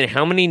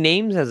many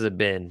names has it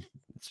been?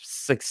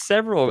 It's like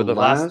several over the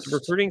last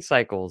recruiting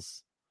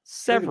cycles.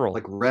 Several.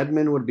 Like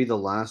Redmond would be the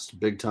last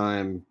big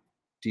time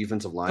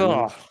defensive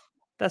lineman. Oh,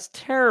 that's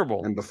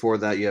terrible. And before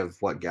that, you have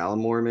what,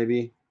 Gallimore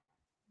maybe?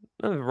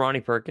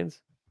 Ronnie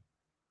Perkins.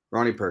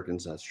 Ronnie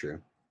Perkins, that's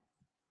true.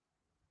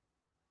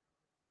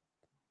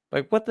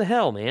 Like what the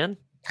hell, man?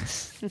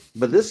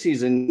 But this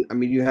season, I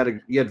mean, you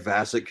had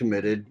Vasek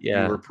committed.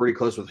 Yeah. You were pretty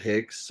close with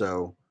Hicks,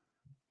 so.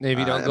 If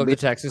you don't go to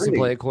Texas and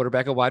play a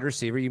quarterback, a wide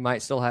receiver, you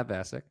might still have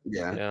Vasek.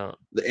 Yeah.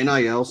 The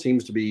NIL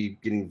seems to be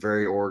getting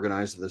very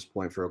organized at this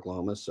point for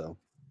Oklahoma, so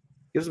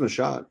gives them a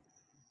shot.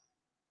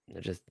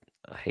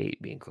 I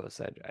hate being close.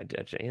 I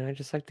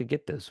just like to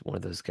get one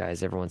of those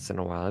guys every once in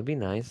a while. It'd be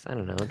nice. I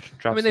don't know.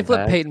 Drop They some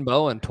flipped bags. Peyton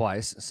Bowen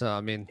twice,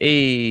 so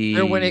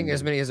they're winning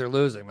as many as they're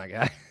losing, my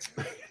guy.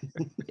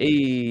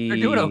 They're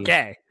doing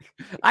okay.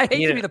 I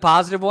hate to be the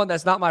positive one.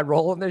 That's not my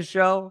role in this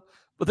show,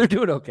 but they're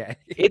doing okay.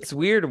 It's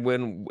weird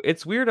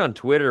on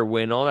Twitter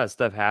when all that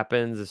stuff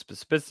happens,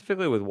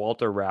 specifically with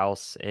Walter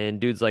Rouse and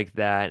dudes like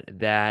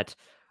that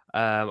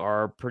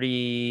are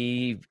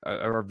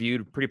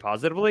viewed pretty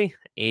positively,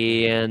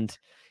 and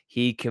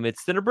he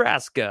commits to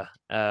Nebraska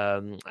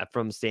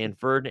from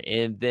Stanford,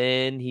 and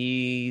then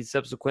he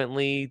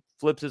subsequently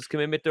flips his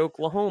commitment to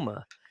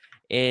Oklahoma.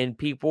 And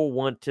people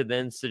want to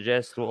then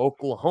suggest, well,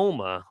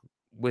 Oklahoma,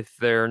 with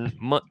their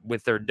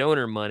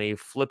donor money,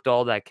 flipped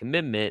all that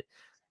commitment,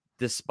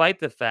 despite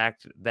the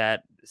fact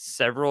that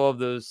several of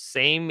those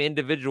same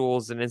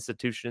individuals and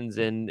institutions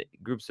and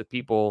groups of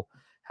people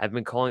have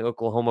been calling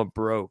Oklahoma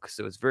broke.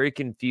 So it's very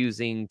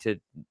confusing to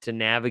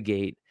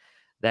navigate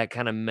that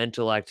kind of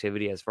mental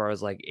activity as far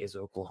as like, is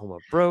Oklahoma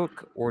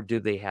broke, or do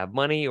they have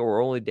money,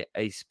 or only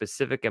a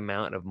specific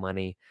amount of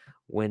money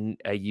when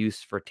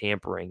used for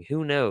tampering?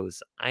 Who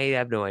knows? I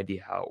have no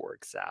idea how it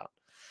works out.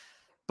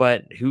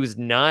 But who's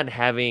not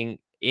having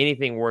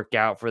anything work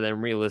out for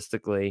them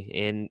realistically?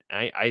 And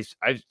I've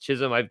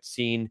Chisholm, I've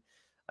seen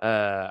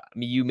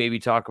you maybe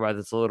talk about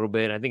this a little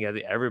bit. I think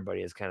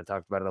everybody has kind of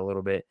talked about it a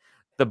little bit.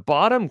 The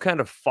bottom kind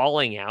of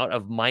falling out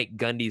of Mike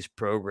Gundy's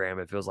program,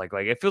 it feels like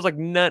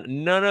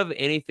none of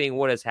anything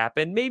what has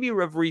happened, maybe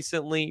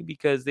recently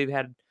because they've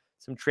had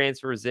some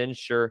transfers in,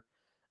 sure,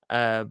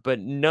 but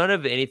none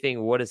of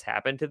anything what has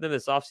happened to them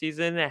this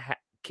offseason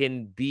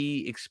can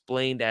be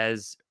explained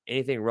as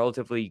anything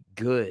relatively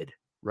good,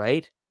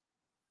 right?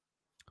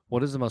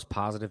 What is the most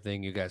positive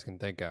thing you guys can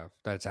think of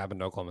that's happened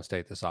to Oklahoma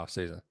State this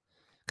offseason?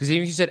 Because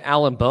even if you said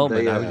Alan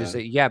Bowman, I would just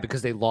say, yeah,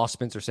 because they lost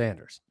Spencer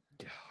Sanders.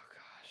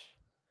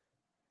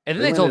 And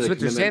then they told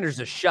Spencer Sanders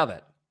to shove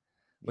it,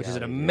 which is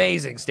an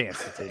amazing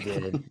stance. They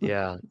did.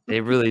 Yeah,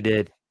 they really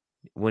did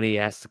when he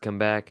asked to come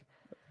back.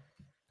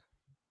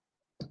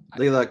 I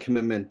think that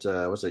commitment,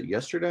 was it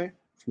yesterday?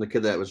 From the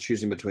kid that was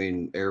choosing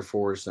between Air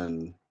Force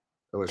and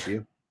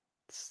OSU?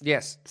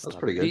 Yes. That's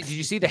pretty good. Did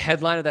you see the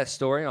headline of that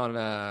story on,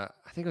 I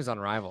think it was on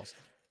Rivals?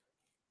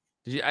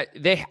 Did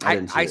you?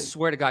 I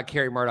swear to God,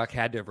 Kerry Murdoch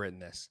had to have written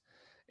this.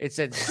 It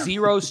said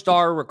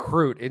 0-star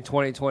recruit in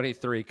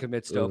 2023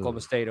 commits to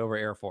Oklahoma State over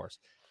Air Force.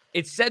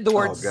 It said the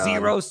word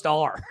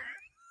 0-star.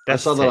 I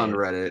saw that on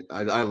Reddit.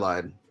 I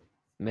lied.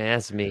 Man,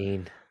 that's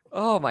mean.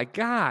 Oh my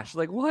gosh.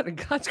 Like what in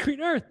God's green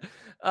earth?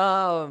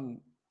 I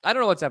don't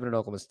know what's happening in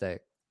Oklahoma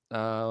State.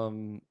 I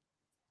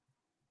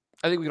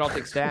think we can all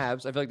take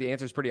stabs. I feel like the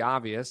answer is pretty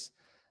obvious.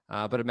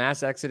 But a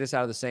mass exodus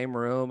out of the same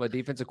room, a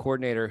defensive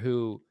coordinator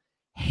who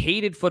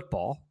hated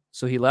football,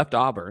 so he left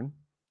Auburn,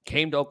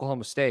 came to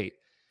Oklahoma State,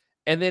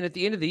 and then at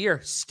the end of the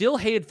year, still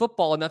hated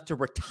football enough to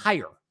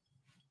retire.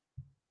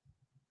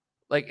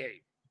 Like,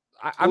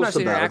 I'm not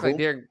saying to act like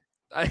Derek.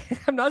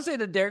 I'm not saying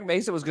that Derek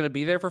Mason was going to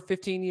be there for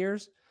 15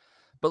 years,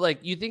 but like,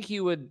 you think he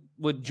would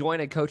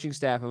join a coaching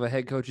staff of a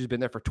head coach who's been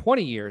there for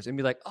 20 years and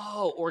be like,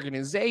 oh,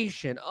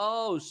 organization,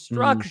 oh,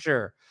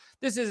 structure.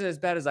 This isn't as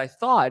bad as I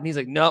thought. And he's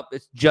like, nope,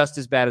 it's just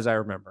as bad as I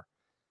remember.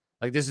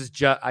 Like, this is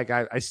just like,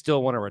 I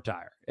still want to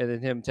retire. And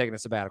then him taking a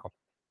sabbatical.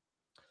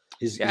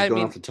 He's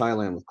going off to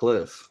Thailand with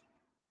Cliff.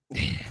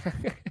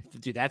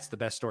 Dude, that's the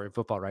best story in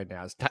football right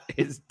now.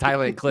 Is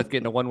Thailand Cliff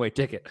getting a one-way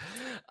ticket?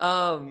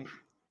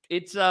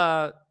 It's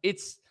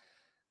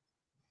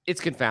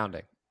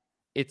confounding.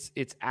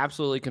 It's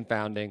absolutely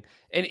confounding.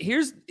 And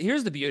here's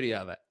the beauty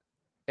of it.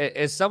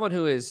 As someone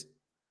who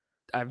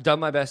I've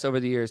done my best over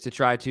the years to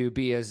try to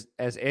be as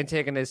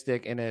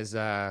antagonistic and as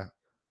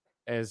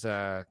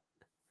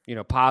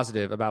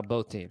positive about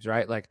both teams,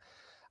 right? Like,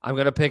 I'm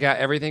going to pick out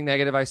everything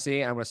negative I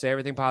see. I'm going to say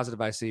everything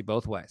positive I see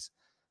both ways.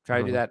 Try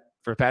to do that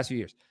for the past few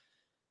years.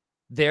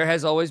 There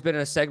has always been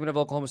a segment of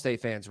Oklahoma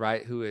State fans,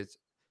 right, who is,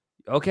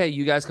 okay,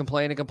 you guys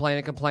complain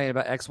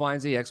about X, Y,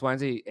 and Z,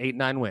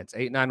 8-9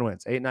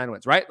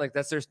 wins, right? Like,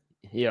 that's there's,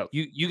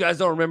 you guys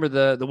don't remember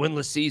the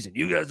winless season.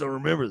 You guys don't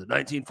remember the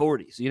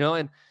 1940s,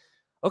 and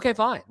okay,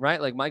 fine, right?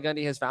 Like, Mike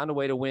Gundy has found a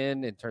way to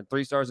win and turn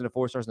 3 stars into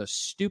 4 stars and those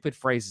stupid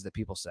phrases that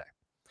people say.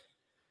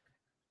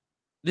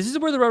 This is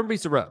where the rubber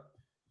meets the road,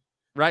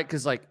 right?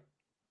 Because, like,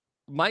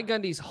 Mike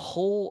Gundy's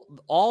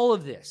all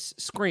of this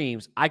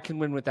screams, I can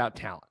win without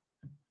talent.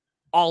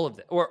 All of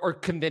it, or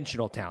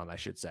conventional talent, I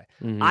should say.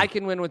 Mm-hmm. I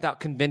can win without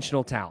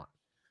conventional talent.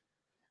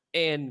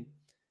 And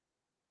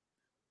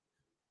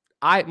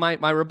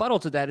my rebuttal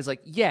to that is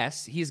like,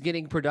 yes, he's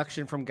getting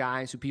production from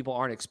guys who people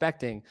aren't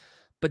expecting,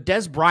 but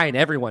Des Bryant,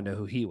 everyone knew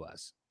who he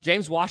was.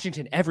 James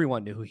Washington,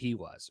 everyone knew who he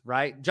was,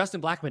 right?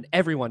 Justin Blackmon,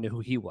 everyone knew who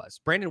he was.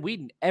 Brandon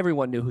Whedon,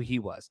 everyone knew who he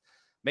was.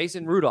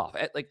 Mason Rudolph,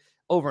 like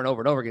over and over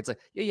and over again. It's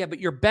like, yeah, but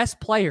your best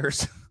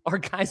players are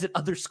guys that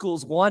other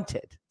schools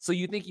wanted. So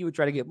you think you would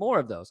try to get more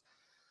of those.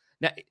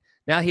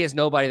 Now he has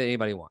nobody that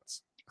anybody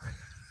wants.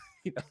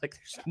 Like,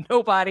 there's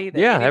nobody that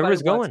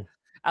everyone's going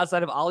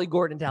outside of Ollie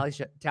Gordon and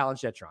Talon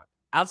Shetron.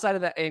 Outside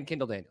of that, and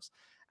Kendall Daniels.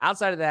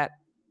 Outside of that,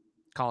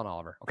 Colin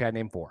Oliver. Okay, I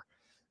named 4.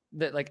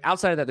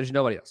 Outside of that, there's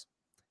nobody else.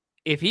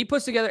 If he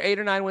puts together 8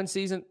 or 9 win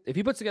season, if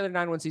he puts together a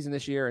 9-win season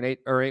this year and 8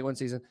 win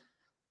season,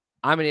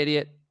 I'm an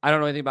idiot. I don't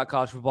know anything about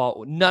college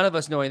football. None of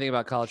us know anything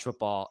about college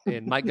football.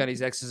 And Mike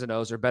Gundy's X's and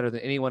O's are better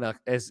than anyone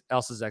else's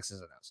X's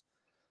and O's.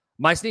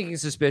 My sneaking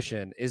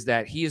suspicion is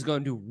that he is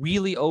going to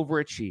really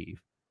overachieve,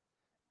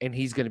 and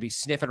he's going to be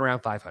sniffing around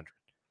 500.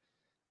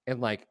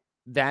 And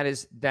that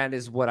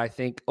is what I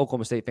think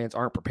Oklahoma State fans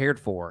aren't prepared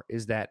for,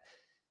 is that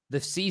the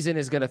season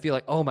is going to feel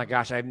like, oh my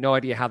gosh, I have no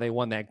idea how they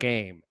won that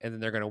game. And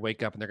then they're going to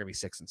wake up and they're going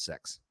to be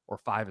 6-6 or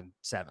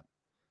 5-7.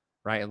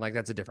 Right. And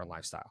that's a different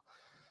lifestyle.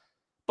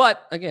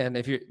 But again,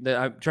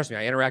 trust me,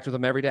 I interact with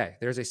them every day.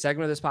 There's a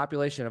segment of this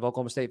population of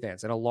Oklahoma State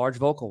fans, and a large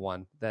vocal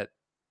one, that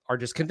are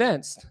just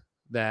convinced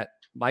that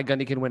Mike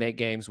Gundy can win 8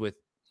 games with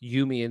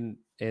me,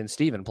 and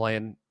Steven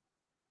playing,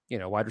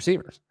 wide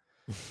receivers.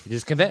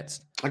 Just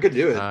convinced. I could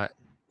do it.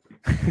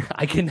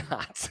 I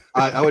cannot.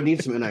 I would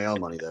need some NIL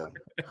money though.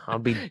 I'll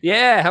be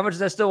how much is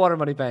that Stillwater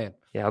money paying?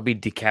 Yeah, I'll be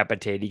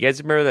decapitated. You guys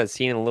remember that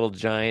scene in Little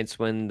Giants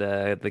when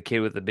the kid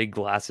with the big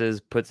glasses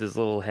puts his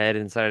little head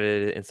inside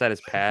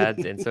his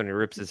pads and somebody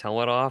rips his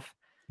helmet off?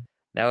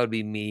 That would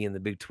be me in the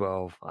Big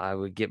 12. I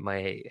would get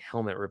my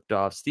helmet ripped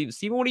off.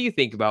 Steven, what do you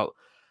think about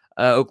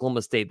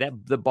Oklahoma State? That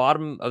the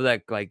bottom of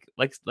that,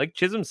 like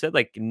Chisholm said,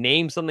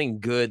 name something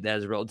good that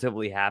has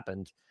relatively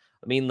happened.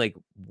 I mean,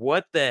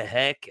 what the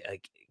heck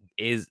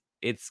is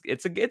it's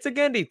a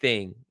Gundy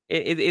thing.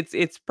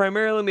 It's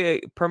primarily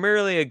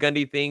a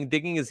Gundy thing,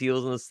 digging his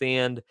heels in the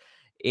sand.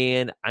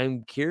 And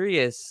I'm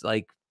curious,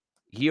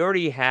 he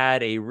already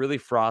had a really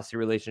frosty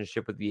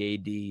relationship with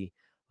the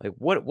AD.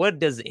 What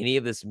does any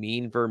of this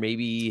mean for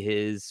maybe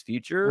his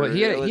future? Well,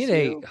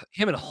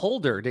 him and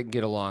Holder didn't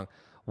get along.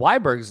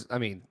 Weiberg's,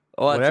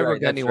 whatever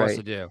Gundy wants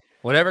to do.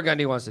 Whatever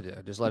Gundy wants to do,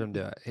 just let him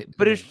do it.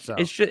 But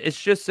it's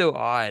just so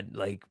odd,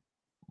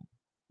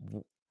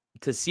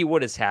 to see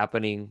what is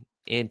happening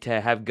and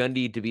to have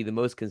Gundy to be the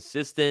most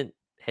consistent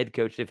head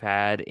coach they've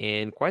had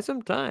in quite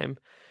some time.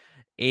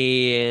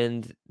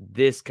 And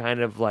this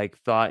kind of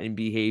thought and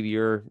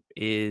behavior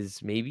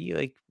is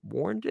maybe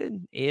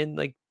warranted. And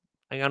I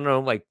don't know,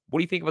 what do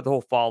you think about the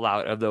whole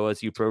fallout of the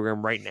OSU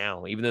program right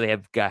now, even though they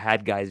have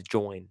had guys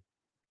join?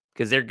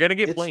 Because they're going to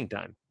get playing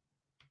time.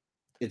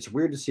 It's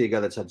weird to see a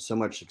guy that's had so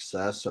much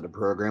success at a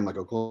program like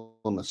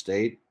Oklahoma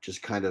State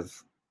just kind of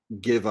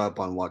give up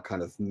on what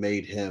kind of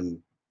made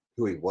him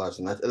who he was.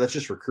 And that's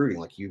just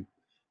recruiting.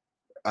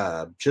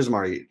 Chisholm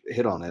already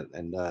hit on it.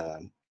 And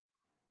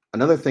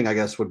another thing, I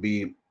guess, would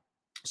be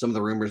some of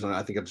the rumors, and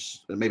I think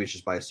maybe it's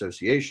just by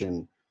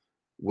association,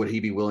 would he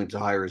be willing to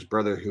hire his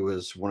brother, who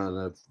is one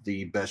of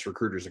the best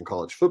recruiters in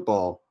college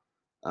football,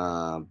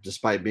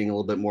 despite being a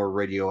little bit more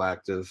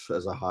radioactive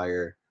as a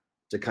hire,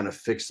 to kind of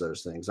fix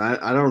those things?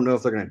 I don't know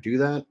if they're going to do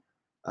that.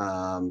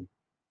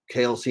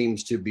 Cale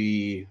seems to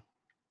be –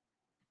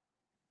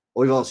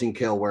 we've all seen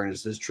Cale wearing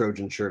his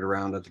Trojan shirt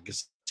around at the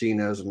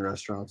casinos and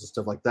restaurants and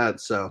stuff like that.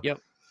 So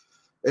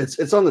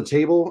it's on the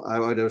table, I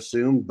would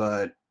assume,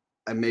 but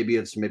maybe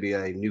it's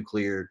a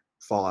nuclear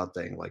fallout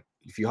thing.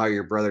 If you hire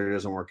your brother, it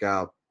doesn't work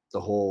out, the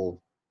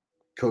whole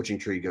coaching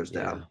tree goes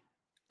down.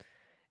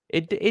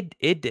 It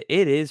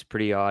is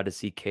pretty odd to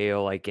see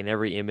Cale, in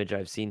every image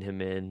I've seen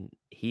him in.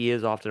 He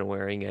is often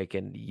wearing a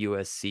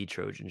USC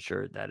Trojan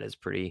shirt. That is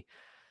pretty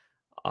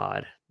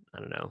odd. I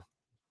don't know.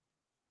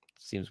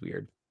 Seems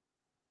weird.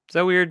 Is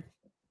that weird?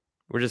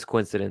 Or just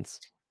coincidence?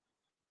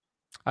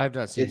 I have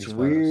not seen It's these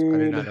weird. photos. I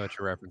do not know what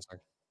you're referencing.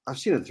 I've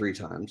seen it 3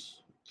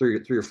 times, three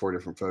or 4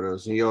 different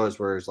photos, and he always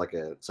wears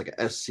it's like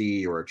a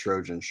SC or a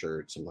Trojan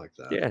shirt, something like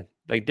that.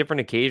 Yeah,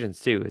 different occasions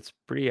too. It's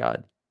pretty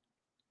odd.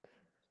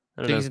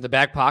 I don't know. He's in the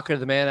back pocket of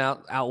the man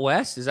out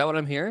west. Is that what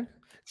I'm hearing?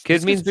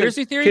 Could mean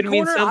conspiracy theory could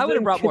mean corner. I would have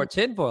something, brought more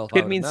tinfoil.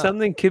 Could mean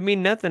something. Could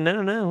mean nothing. I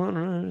don't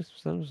know.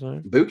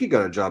 Buki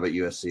got a job at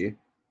USC.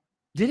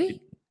 Did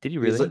he? Did he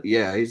really?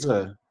 He's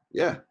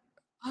yeah.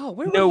 Oh,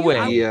 where no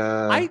were you?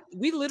 way.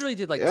 We literally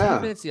did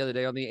 10 minutes the other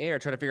day on the air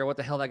trying to figure out what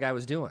the hell that guy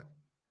was doing.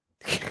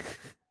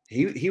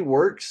 He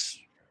works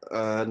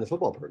in the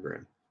football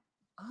program.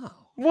 Oh,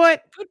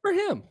 what? Good for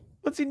him.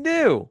 What's he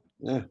do?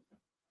 Yeah.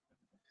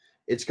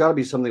 It's got to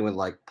be something with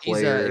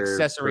player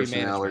accessory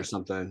personnel management or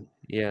something.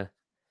 Yeah,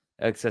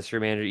 accessory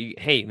manager.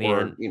 Hey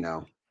man,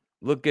 or,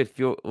 look good,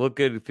 feel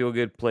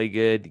good, play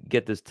good.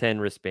 Get those 10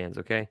 wristbands,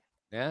 okay?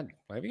 Yeah,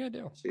 whatever you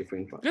gotta do. See if we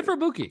can find Good for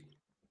Buki.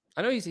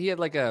 I know he had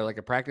like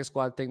a practice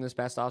squad thing this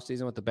past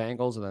offseason with the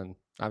Bengals, and then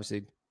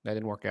obviously that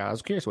didn't work out. I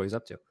was curious what he's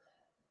up to.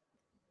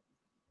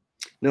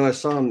 No, I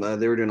saw him.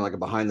 They were doing a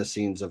behind the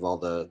scenes of all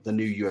the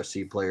new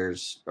USC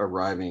players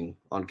arriving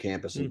on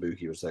campus, and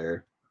Buki was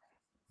there,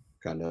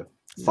 kind of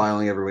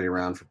filing everybody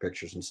around for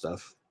pictures and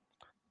stuff.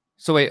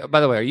 So wait, by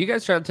the way, are you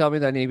guys trying to tell me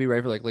that I need to be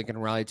ready for Lincoln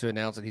Riley to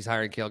announce that he's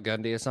hiring Cale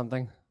Gundy or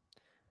something?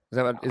 Is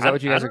that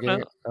what you guys are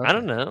getting? Okay. I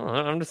don't know.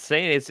 I'm just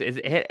saying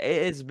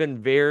it's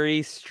been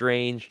very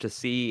strange to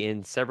see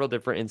in several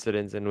different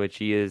incidents in which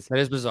he is. That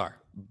is bizarre.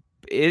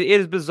 it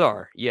is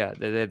bizarre. Yeah,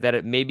 that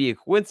it may be a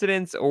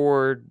coincidence,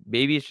 or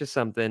maybe it's just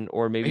something,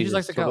 or maybe He it's just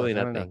likes just the totally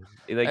college. I don't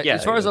nothing. Like, yeah,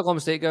 as far as Oklahoma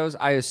State goes,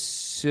 I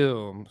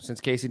assume since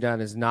Casey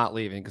Dunn is not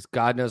leaving, because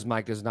God knows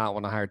Mike does not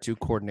want to hire 2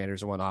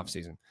 coordinators in one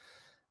offseason.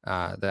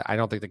 That I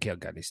don't think the Cale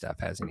Gundy stuff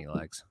has any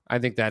legs. I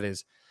think that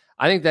is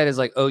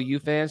like OU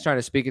fans trying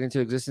to speak it into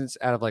existence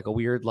out of like a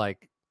weird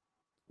like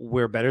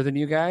we're better than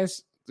you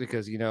guys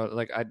because you know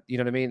what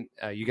I mean.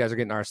 You guys are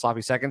getting our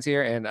sloppy seconds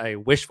here, and a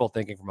wishful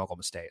thinking from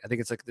Oklahoma State. I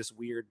think it's like this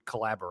weird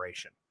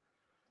collaboration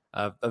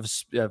of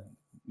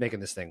making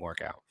this thing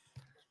work out.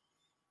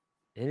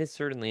 It is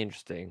certainly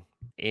interesting,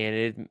 and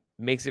it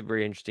makes it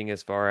very interesting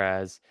as far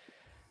as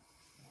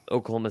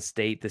Oklahoma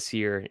State this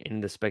year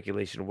and the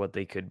speculation of what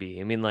they could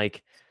be. I mean,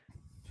 like,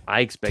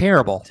 I expect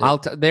Terrible.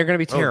 They're going to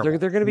be terrible.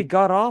 They're going to be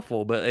god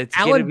awful, but it's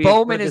Alan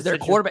Bowman is their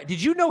quarterback.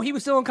 Did you know he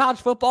was still in college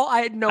football?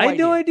 I had no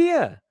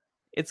idea.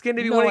 It's going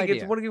to be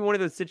one of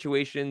those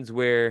situations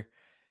where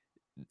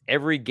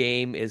every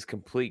game is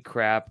complete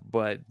crap,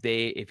 but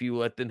if you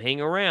let them hang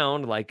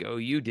around like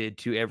OU did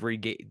to every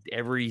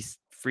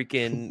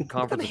freaking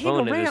conference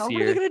opponent this year.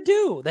 What are they going to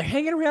do? They're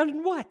hanging around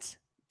in what?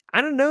 I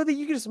don't know that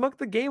you can just muck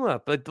the game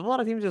up. Like a lot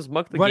of teams just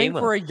muck the Running game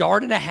up. for 1.5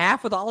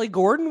 yards with Ollie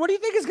Gordon. What do you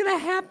think is going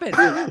to happen?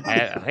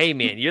 Hey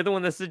man, you're the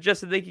one that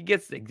suggested they could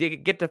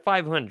get to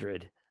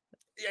 500.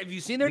 Have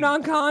you seen their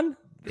non-con?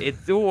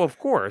 Of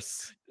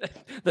course.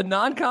 The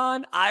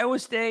non-con, Iowa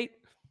State,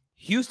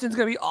 Houston's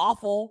going to be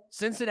awful.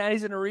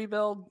 Cincinnati's in a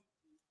rebuild,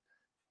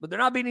 but they're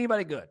not beating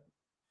anybody good.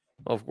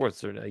 Well, of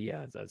course,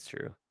 yeah, that's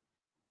true.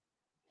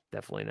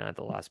 Definitely not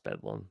the last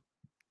Bedlam.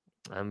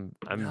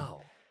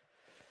 No.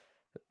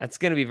 That's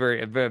going to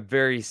be a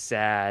very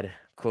sad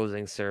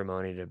closing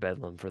ceremony to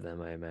Bedlam for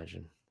them, I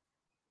imagine.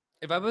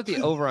 If I put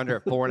the over-under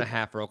at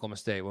 4.5 for Oklahoma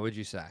State, what would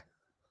you say?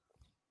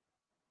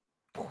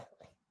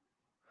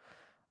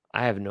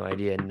 I have no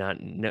idea,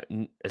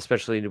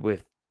 especially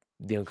with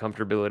the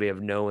uncomfortability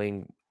of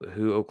knowing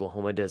who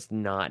Oklahoma does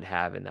not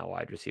have in that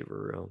wide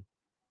receiver room.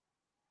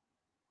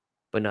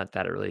 But not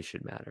that it really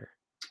should matter.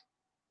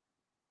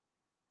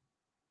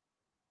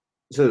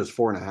 So it was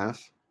 4.5?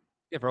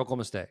 Yeah, for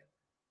Oklahoma State.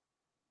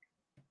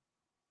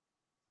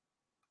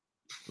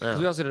 Oh.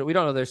 We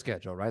don't know their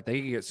schedule, right? They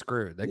can get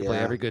screwed. They can play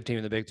every good team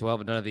in the Big 12,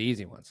 but none of the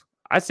easy ones.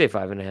 I'd say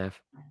 5.5.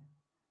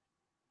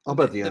 I'll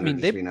bet the under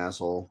just be an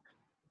asshole.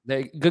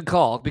 Good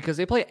call, because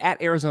they play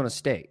at Arizona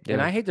State. Yeah.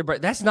 And I hate to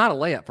break, that's not a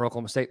layup for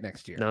Oklahoma State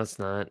next year. No, it's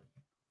not.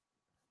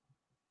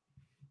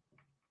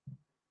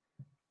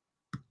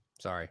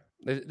 Sorry.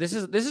 This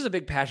is a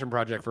big passion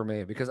project for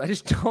me because I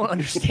just don't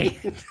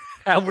understand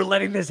how we're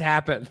letting this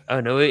happen.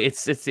 Oh no,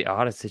 it's the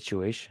oddest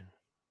situation.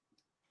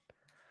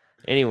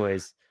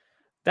 Anyways,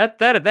 that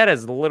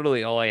is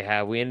literally all I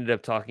have. We ended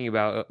up talking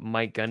about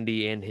Mike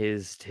Gundy and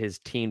his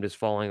team just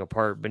falling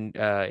apart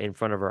in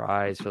front of our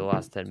eyes for the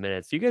last 10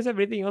 minutes. Do you guys have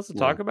anything else to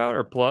talk about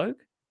or plug?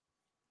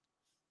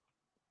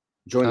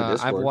 Join the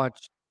Discord.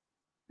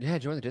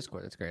 Join the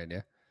Discord. That's a great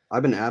idea.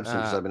 I've been absent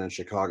because I've been in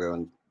Chicago,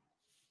 and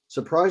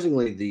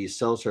surprisingly, the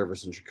cell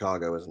service in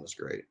Chicago isn't as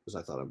great as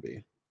I thought it'd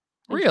be.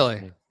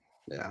 Really?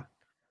 Yeah.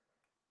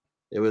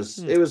 It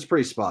was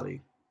pretty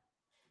spotty.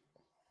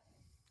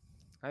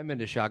 I haven't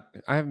been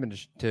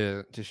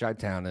to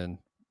Chi-Town in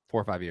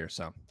 4 or 5 years,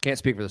 so can't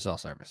speak for the cell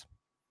service.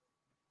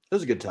 It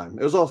was a good time.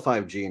 It was all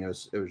 5G, and it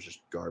was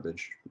just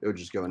garbage. It would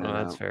just go in and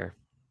out. That's fair.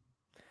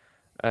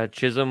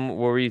 Chisholm, what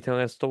were you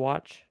telling us to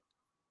watch?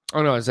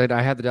 Oh no, I said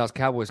I had the Dallas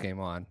Cowboys game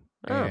on,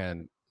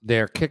 and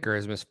their kicker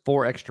has missed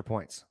 4 extra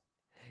points.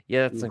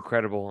 Yeah, that's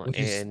incredible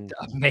and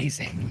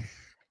amazing.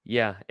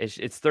 Yeah, it's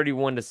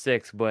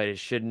 31-6, but it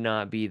should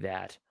not be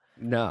that.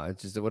 No,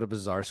 it's just what a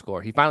bizarre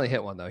score. He finally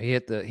hit one though. He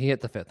hit the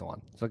 5th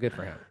one, so good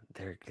for him.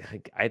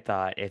 I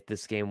thought if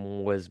this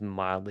game was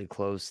mildly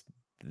close,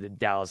 the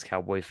Dallas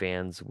Cowboy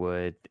fans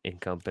would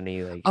engulf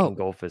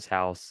his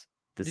house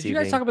this evening. Did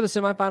you guys talk about the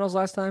semifinals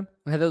last time?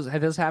 Had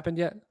those happened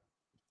yet?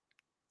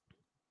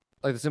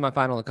 Like the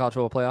semifinal in the college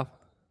football playoff?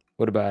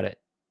 What about it?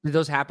 Did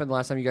those happen the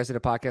last time you guys did a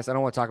podcast? I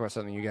don't want to talk about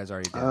something you guys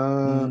already did.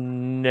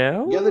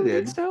 No. Yeah, they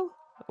did. So?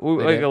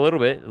 Like a little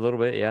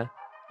bit, yeah.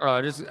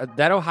 Just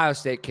that Ohio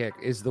State kick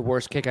is the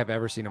worst kick I've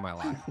ever seen in my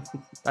life.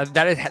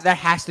 That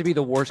has to be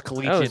the worst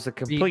collegiate it's a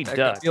complete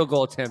field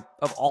goal attempt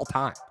of all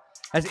time.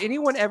 Has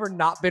anyone ever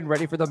not been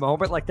ready for the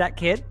moment like that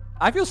kid?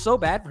 I feel so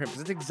bad for him because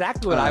that's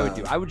exactly what I would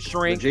do. I would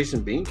shrink. The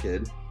Jason Bean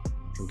kid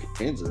from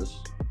Kansas.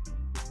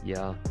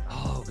 Yeah.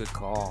 Oh, good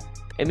call.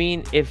 I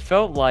mean, it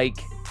felt like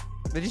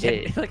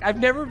I've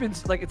never been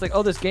like it's like,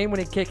 oh, this game when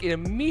it kick it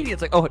immediately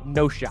it's like, oh,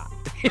 no shot.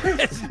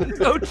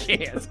 No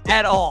chance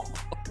at all.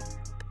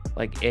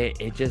 Like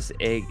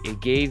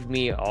it gave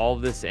me all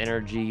this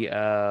energy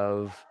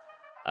of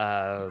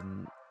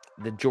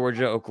the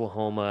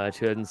Georgia-Oklahoma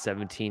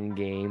 2017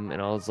 game,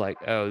 and I was like,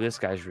 oh, this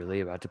guy's really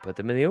about to put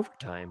them in the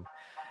overtime.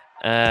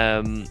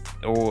 And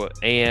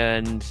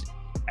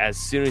as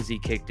soon as he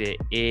kicked it,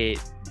 it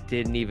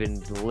didn't even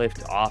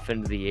lift off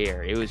into the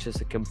air. It was just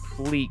a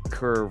complete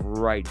curve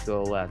right to the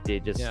left.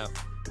 It's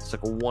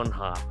like a one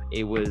hop.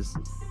 It was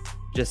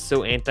just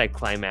so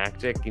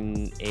anticlimactic,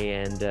 and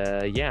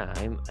yeah,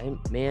 I'm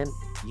man,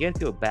 you gotta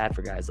feel bad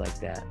for guys like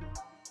that.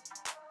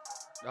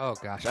 Oh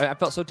gosh, I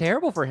felt so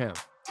terrible for him.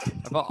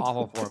 I felt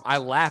awful for him. I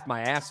laughed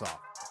my ass off.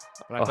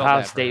 But I felt Ohio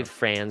bad for State him.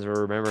 fans will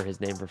remember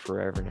his name for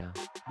forever now.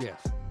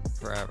 Yes,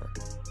 forever.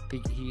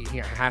 He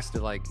has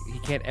to, like, he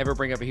can't ever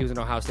bring up he was an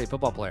Ohio State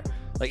football player.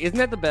 Like, isn't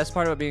that the best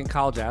part about being a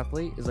college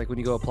athlete? Is like when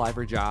you go apply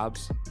for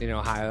jobs in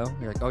Ohio,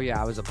 you're like, oh yeah,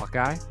 I was a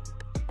Buckeye.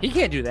 He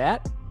can't do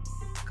that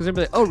because they'll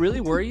be like, oh really,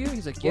 were you?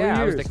 He's like,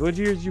 yeah, I was What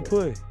years did you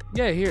play?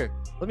 yeah. Here,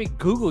 let me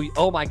Google you.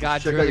 Oh my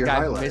God, Check you're out the your guy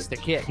who highlights. missed the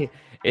kick.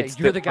 It's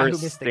you're the the guy who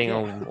first missed the thing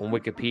kick. on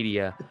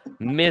Wikipedia.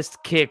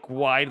 Missed kick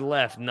wide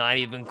left, not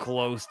even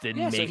close. Didn't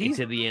Yeah, so make it he's-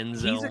 to the end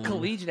zone. He's a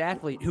collegiate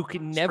athlete who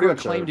can never much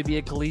claim a- to be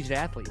a collegiate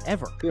athlete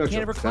ever. Pretty much Can't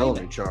a ever claim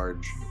felony it.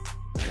 charge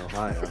in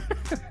Ohio.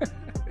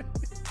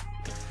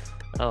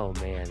 Oh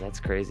man, that's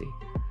crazy.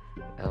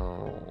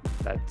 Oh,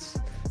 that's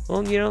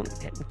well,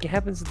 it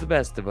happens to the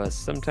best of us.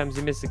 Sometimes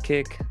you miss a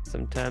kick.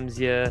 Sometimes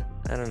you,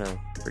 I don't know,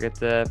 forget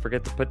to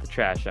put the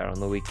trash out on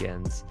the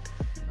weekends.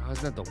 Oh,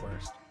 isn't that the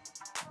worst?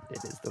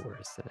 It is the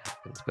worst that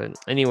happens. But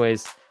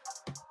anyways,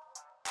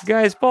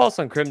 guys, follow us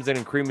on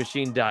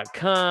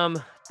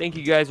crimsonandcrewmachine.com. Thank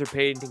you guys for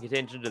paying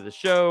attention to the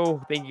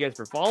show. Thank you guys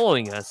for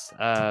following us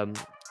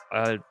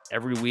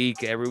every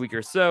week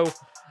or so.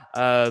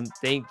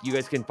 You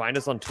guys can find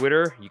us on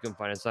Twitter. You can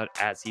find us at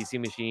CC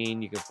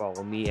Machine. You can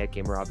follow me at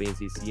GamerRobbie and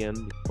CCM.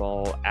 You can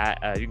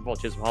follow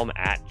Chisholm Holland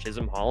at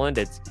Chisholm Holland.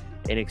 It's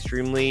an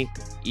extremely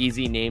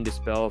easy name to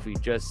spell if you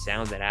just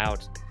sound it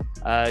out.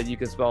 You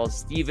can spell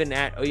Steven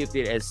at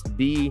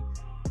SB.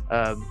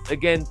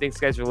 Again, thanks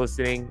guys for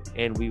listening,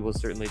 and we will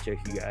certainly check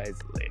you guys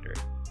later.